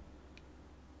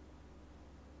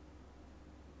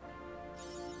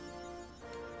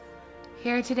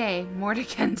 Here today,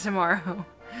 Mordegon tomorrow.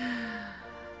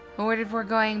 Awarded for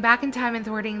going back in time and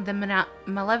thwarting the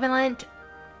malevolent...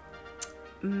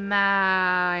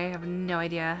 I have no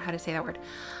idea how to say that word.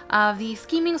 Of the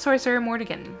scheming sorcerer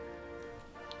Mordegon.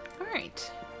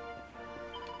 Alright.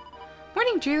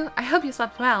 Morning, Drew. I hope you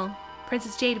slept well.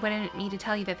 Princess Jade wanted me to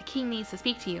tell you that the king needs to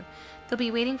speak to you. They'll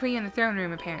be waiting for you in the throne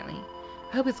room, apparently.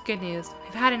 I hope it's good news.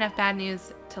 We've had enough bad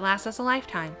news to last us a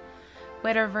lifetime.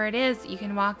 Whatever it is, you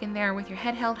can walk in there with your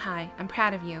head held high. I'm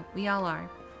proud of you. We all are.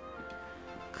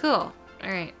 Cool.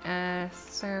 Alright,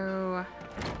 so...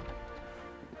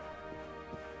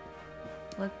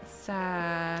 Let's,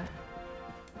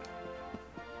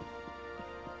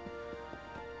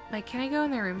 like, can I go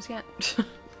in their rooms yet?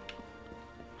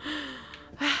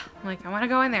 Like, I want to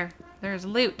go in there. There's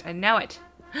loot. I know it.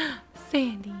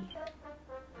 Sandy.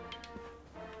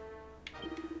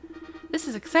 This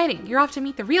is exciting. You're off to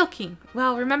meet the real king.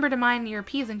 Well, remember to mind your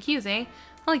P's and Q's, eh?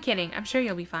 Only kidding. I'm sure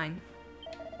you'll be fine.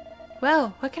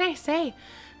 Well, what can I say?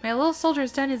 My little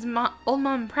soldier's done his old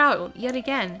mom proud yet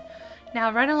again. Now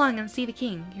run along and see the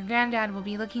king. Your granddad will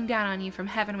be looking down on you from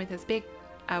heaven with his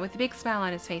with a big smile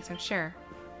on his face, I'm sure.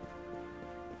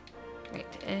 Right,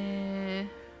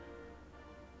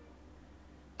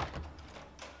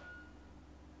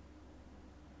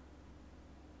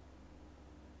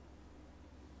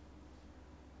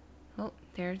 Oh,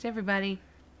 there's everybody.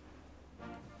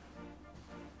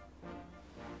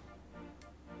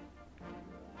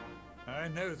 I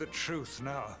know the truth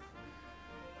now.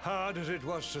 Hard as it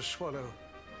was to swallow.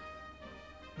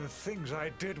 The things I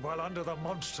did while under the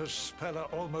monster's spell are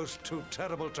almost too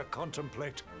terrible to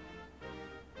contemplate.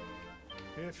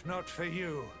 If not for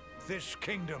you, this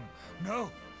kingdom,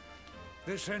 no,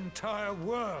 this entire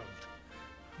world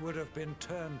would have been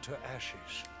turned to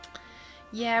ashes.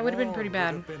 Yeah, it would have been pretty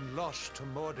bad. Would have been lost to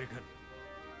Mordegon.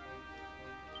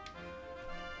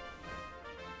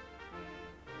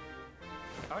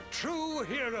 A true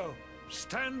hero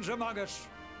stands among us.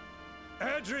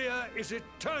 Adria is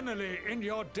eternally in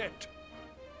your debt.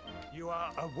 You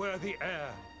are a worthy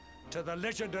heir to the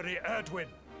legendary Erdwin.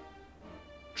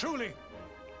 Truly,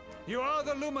 you are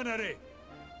the luminary,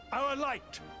 our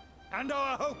light, and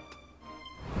our hope.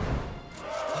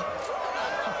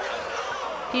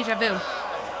 Deja vu.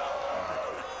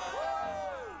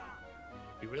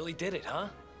 We really did it, huh?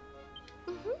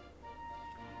 Mm-hmm.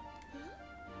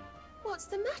 What's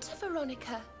the matter,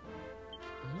 Veronica?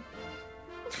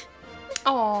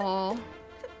 Oh.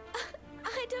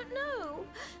 I don't know.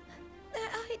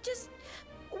 just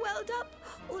welled up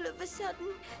all of a sudden.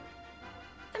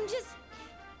 I'm just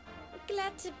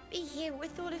glad to be here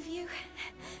with all of you,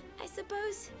 I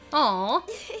suppose. Aww.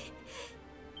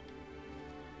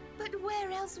 But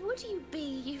where else would you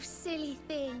be, you silly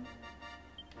thing?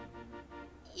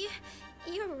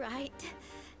 You're right.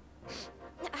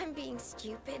 I'm being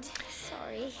stupid.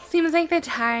 Sorry. Seems like the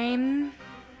time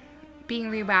being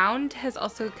rewound has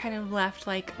also kind of left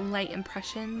like light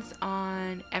impressions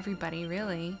on everybody,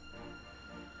 really.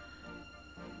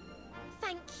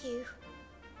 Thank you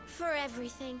for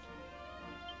everything.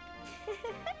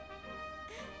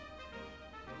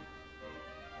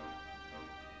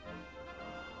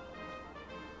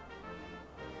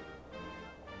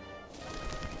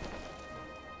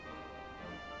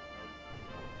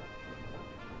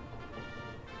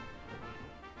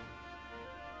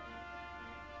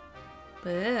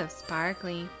 Ugh,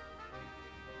 sparkly.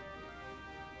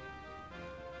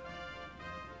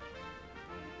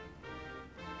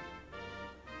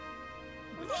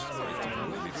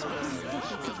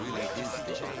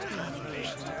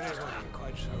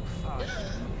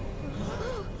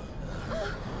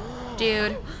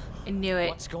 Dude, I knew it.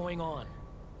 What's going on?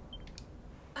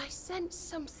 I sense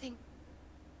something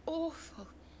awful.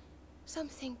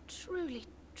 Something truly,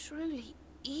 truly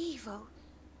evil.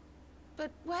 But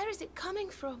where is it coming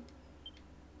from?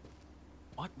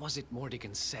 What was it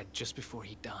Mordegon said just before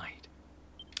he died?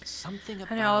 Something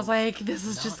about I know, I was like, this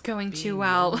is just going too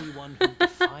well. The only one who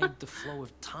defied the flow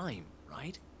of time,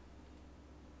 right?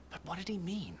 But what did he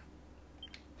mean?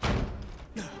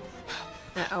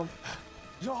 Uh-oh.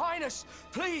 Your Highness,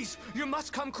 please, you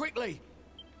must come quickly.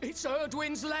 It's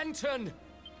Erdwin's lantern.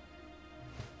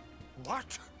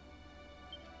 What?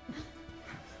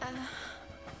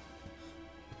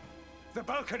 The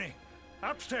balcony!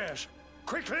 Upstairs!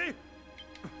 Quickly!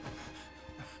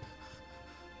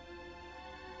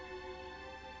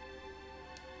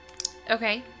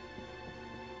 Okay.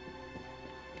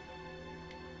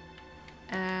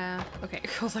 Okay.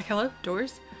 I was like, hello?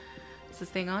 Doors? Is this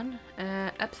thing on?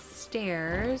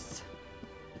 Upstairs.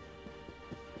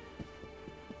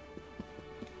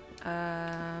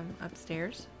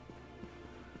 Upstairs.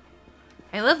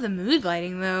 I love the mood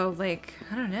lighting though. Like,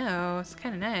 I don't know. It's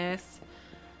kind of nice.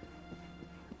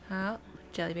 Oh,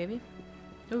 jelly baby.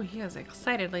 Oh, he was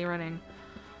excitedly running.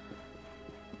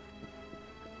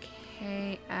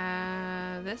 Okay,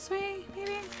 this way,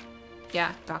 maybe?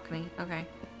 Yeah, balcony. Okay.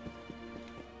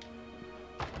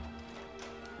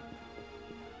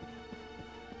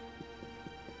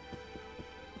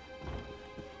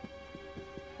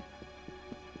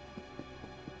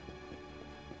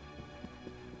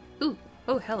 Ooh,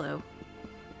 oh, hello.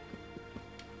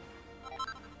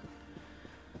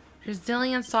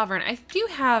 Resilient Sovereign. I do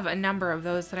have a number of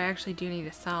those that I actually do need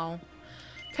to sell.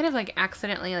 Kind of like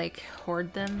accidentally like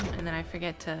hoard them and then I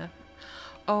forget to...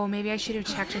 Oh, maybe I should have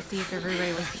checked to see if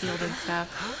everybody was healed and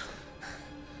stuff.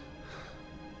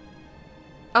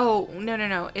 Oh,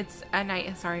 no. It's a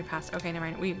night. Sorry, passed. Okay, never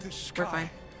mind. We're fine.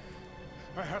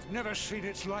 I have never seen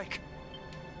its like.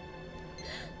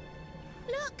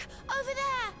 Look! Over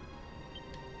there!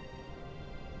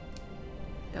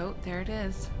 Oh, there it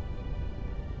is.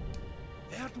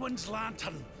 Erdwin's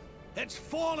lantern. It's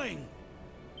falling.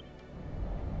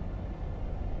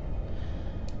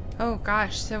 Oh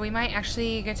gosh, so we might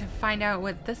actually get to find out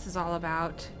what this is all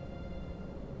about.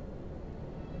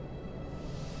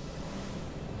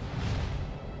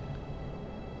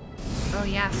 Oh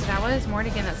yeah, so that was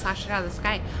Mordegon that slashed it out of the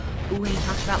sky. Ooh, and he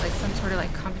talked about like some sort of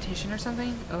like competition or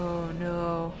something. Oh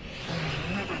no.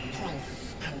 Another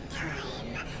place and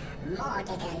time.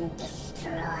 Mordegon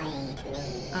destroyed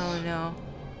me. Oh no.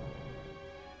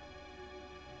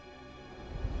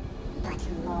 But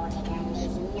Mordegon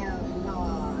is no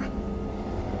more.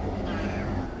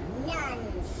 Now,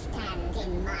 none stand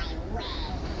in my way.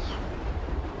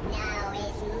 Now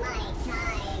is my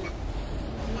time.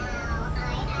 Now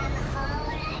I am whole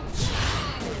again.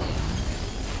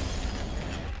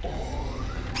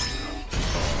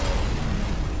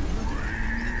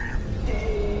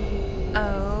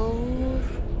 Oh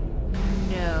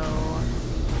no.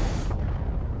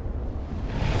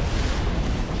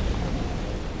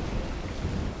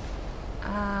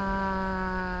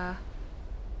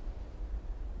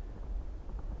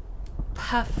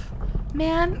 Puff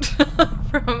Man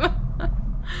from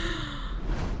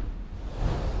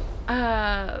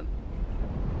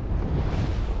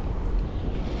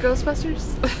Ghostbusters.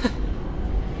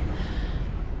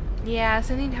 Yeah,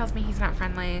 something tells me he's not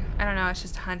friendly. I don't know, it's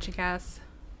just a hunch, I guess.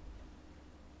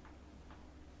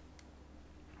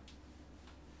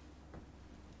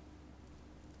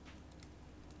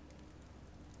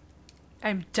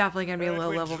 I'm definitely gonna be a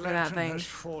low Erdwin's level for that lantern thing. has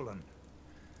fallen.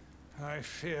 I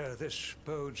fear this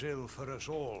bodes ill for us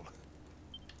all.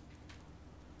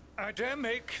 I dare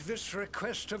make this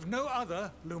request of no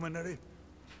other, Luminary.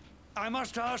 I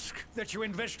must ask that you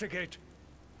investigate.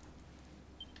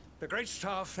 The Great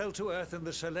Star fell to Earth in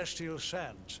the Celestial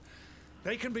Sands.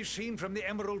 They can be seen from the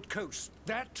Emerald Coast.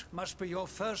 That must be your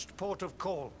first port of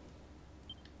call.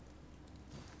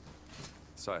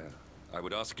 Sire, I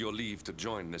would ask your leave to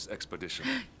join this expedition.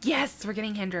 Yes, we're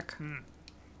getting Hendrik.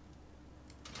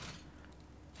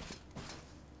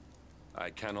 I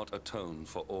cannot atone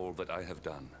for all that I have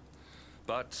done.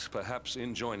 But perhaps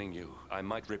in joining you, I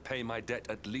might repay my debt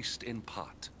at least in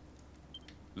part.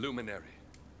 Luminary,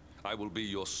 I will be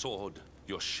your sword,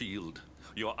 your shield,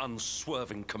 your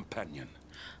unswerving companion.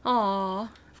 Aw,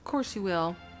 of course you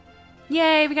will.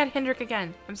 Yay, we got Hendrik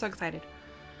again. I'm so excited.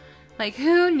 Like,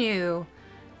 who knew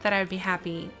that I would be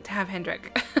happy to have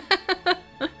Hendrik?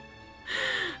 I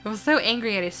was so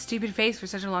angry at his stupid face for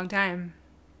such a long time.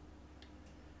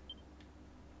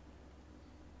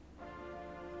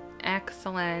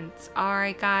 Excellent.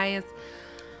 Alright, guys.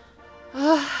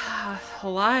 A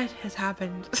lot has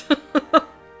happened.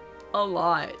 A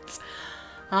lot.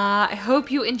 I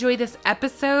hope you enjoyed this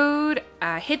episode.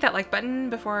 Hit that like button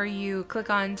before you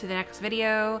click on to the next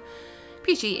video.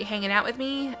 Appreciate you hanging out with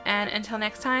me. And until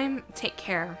next time, take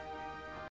care.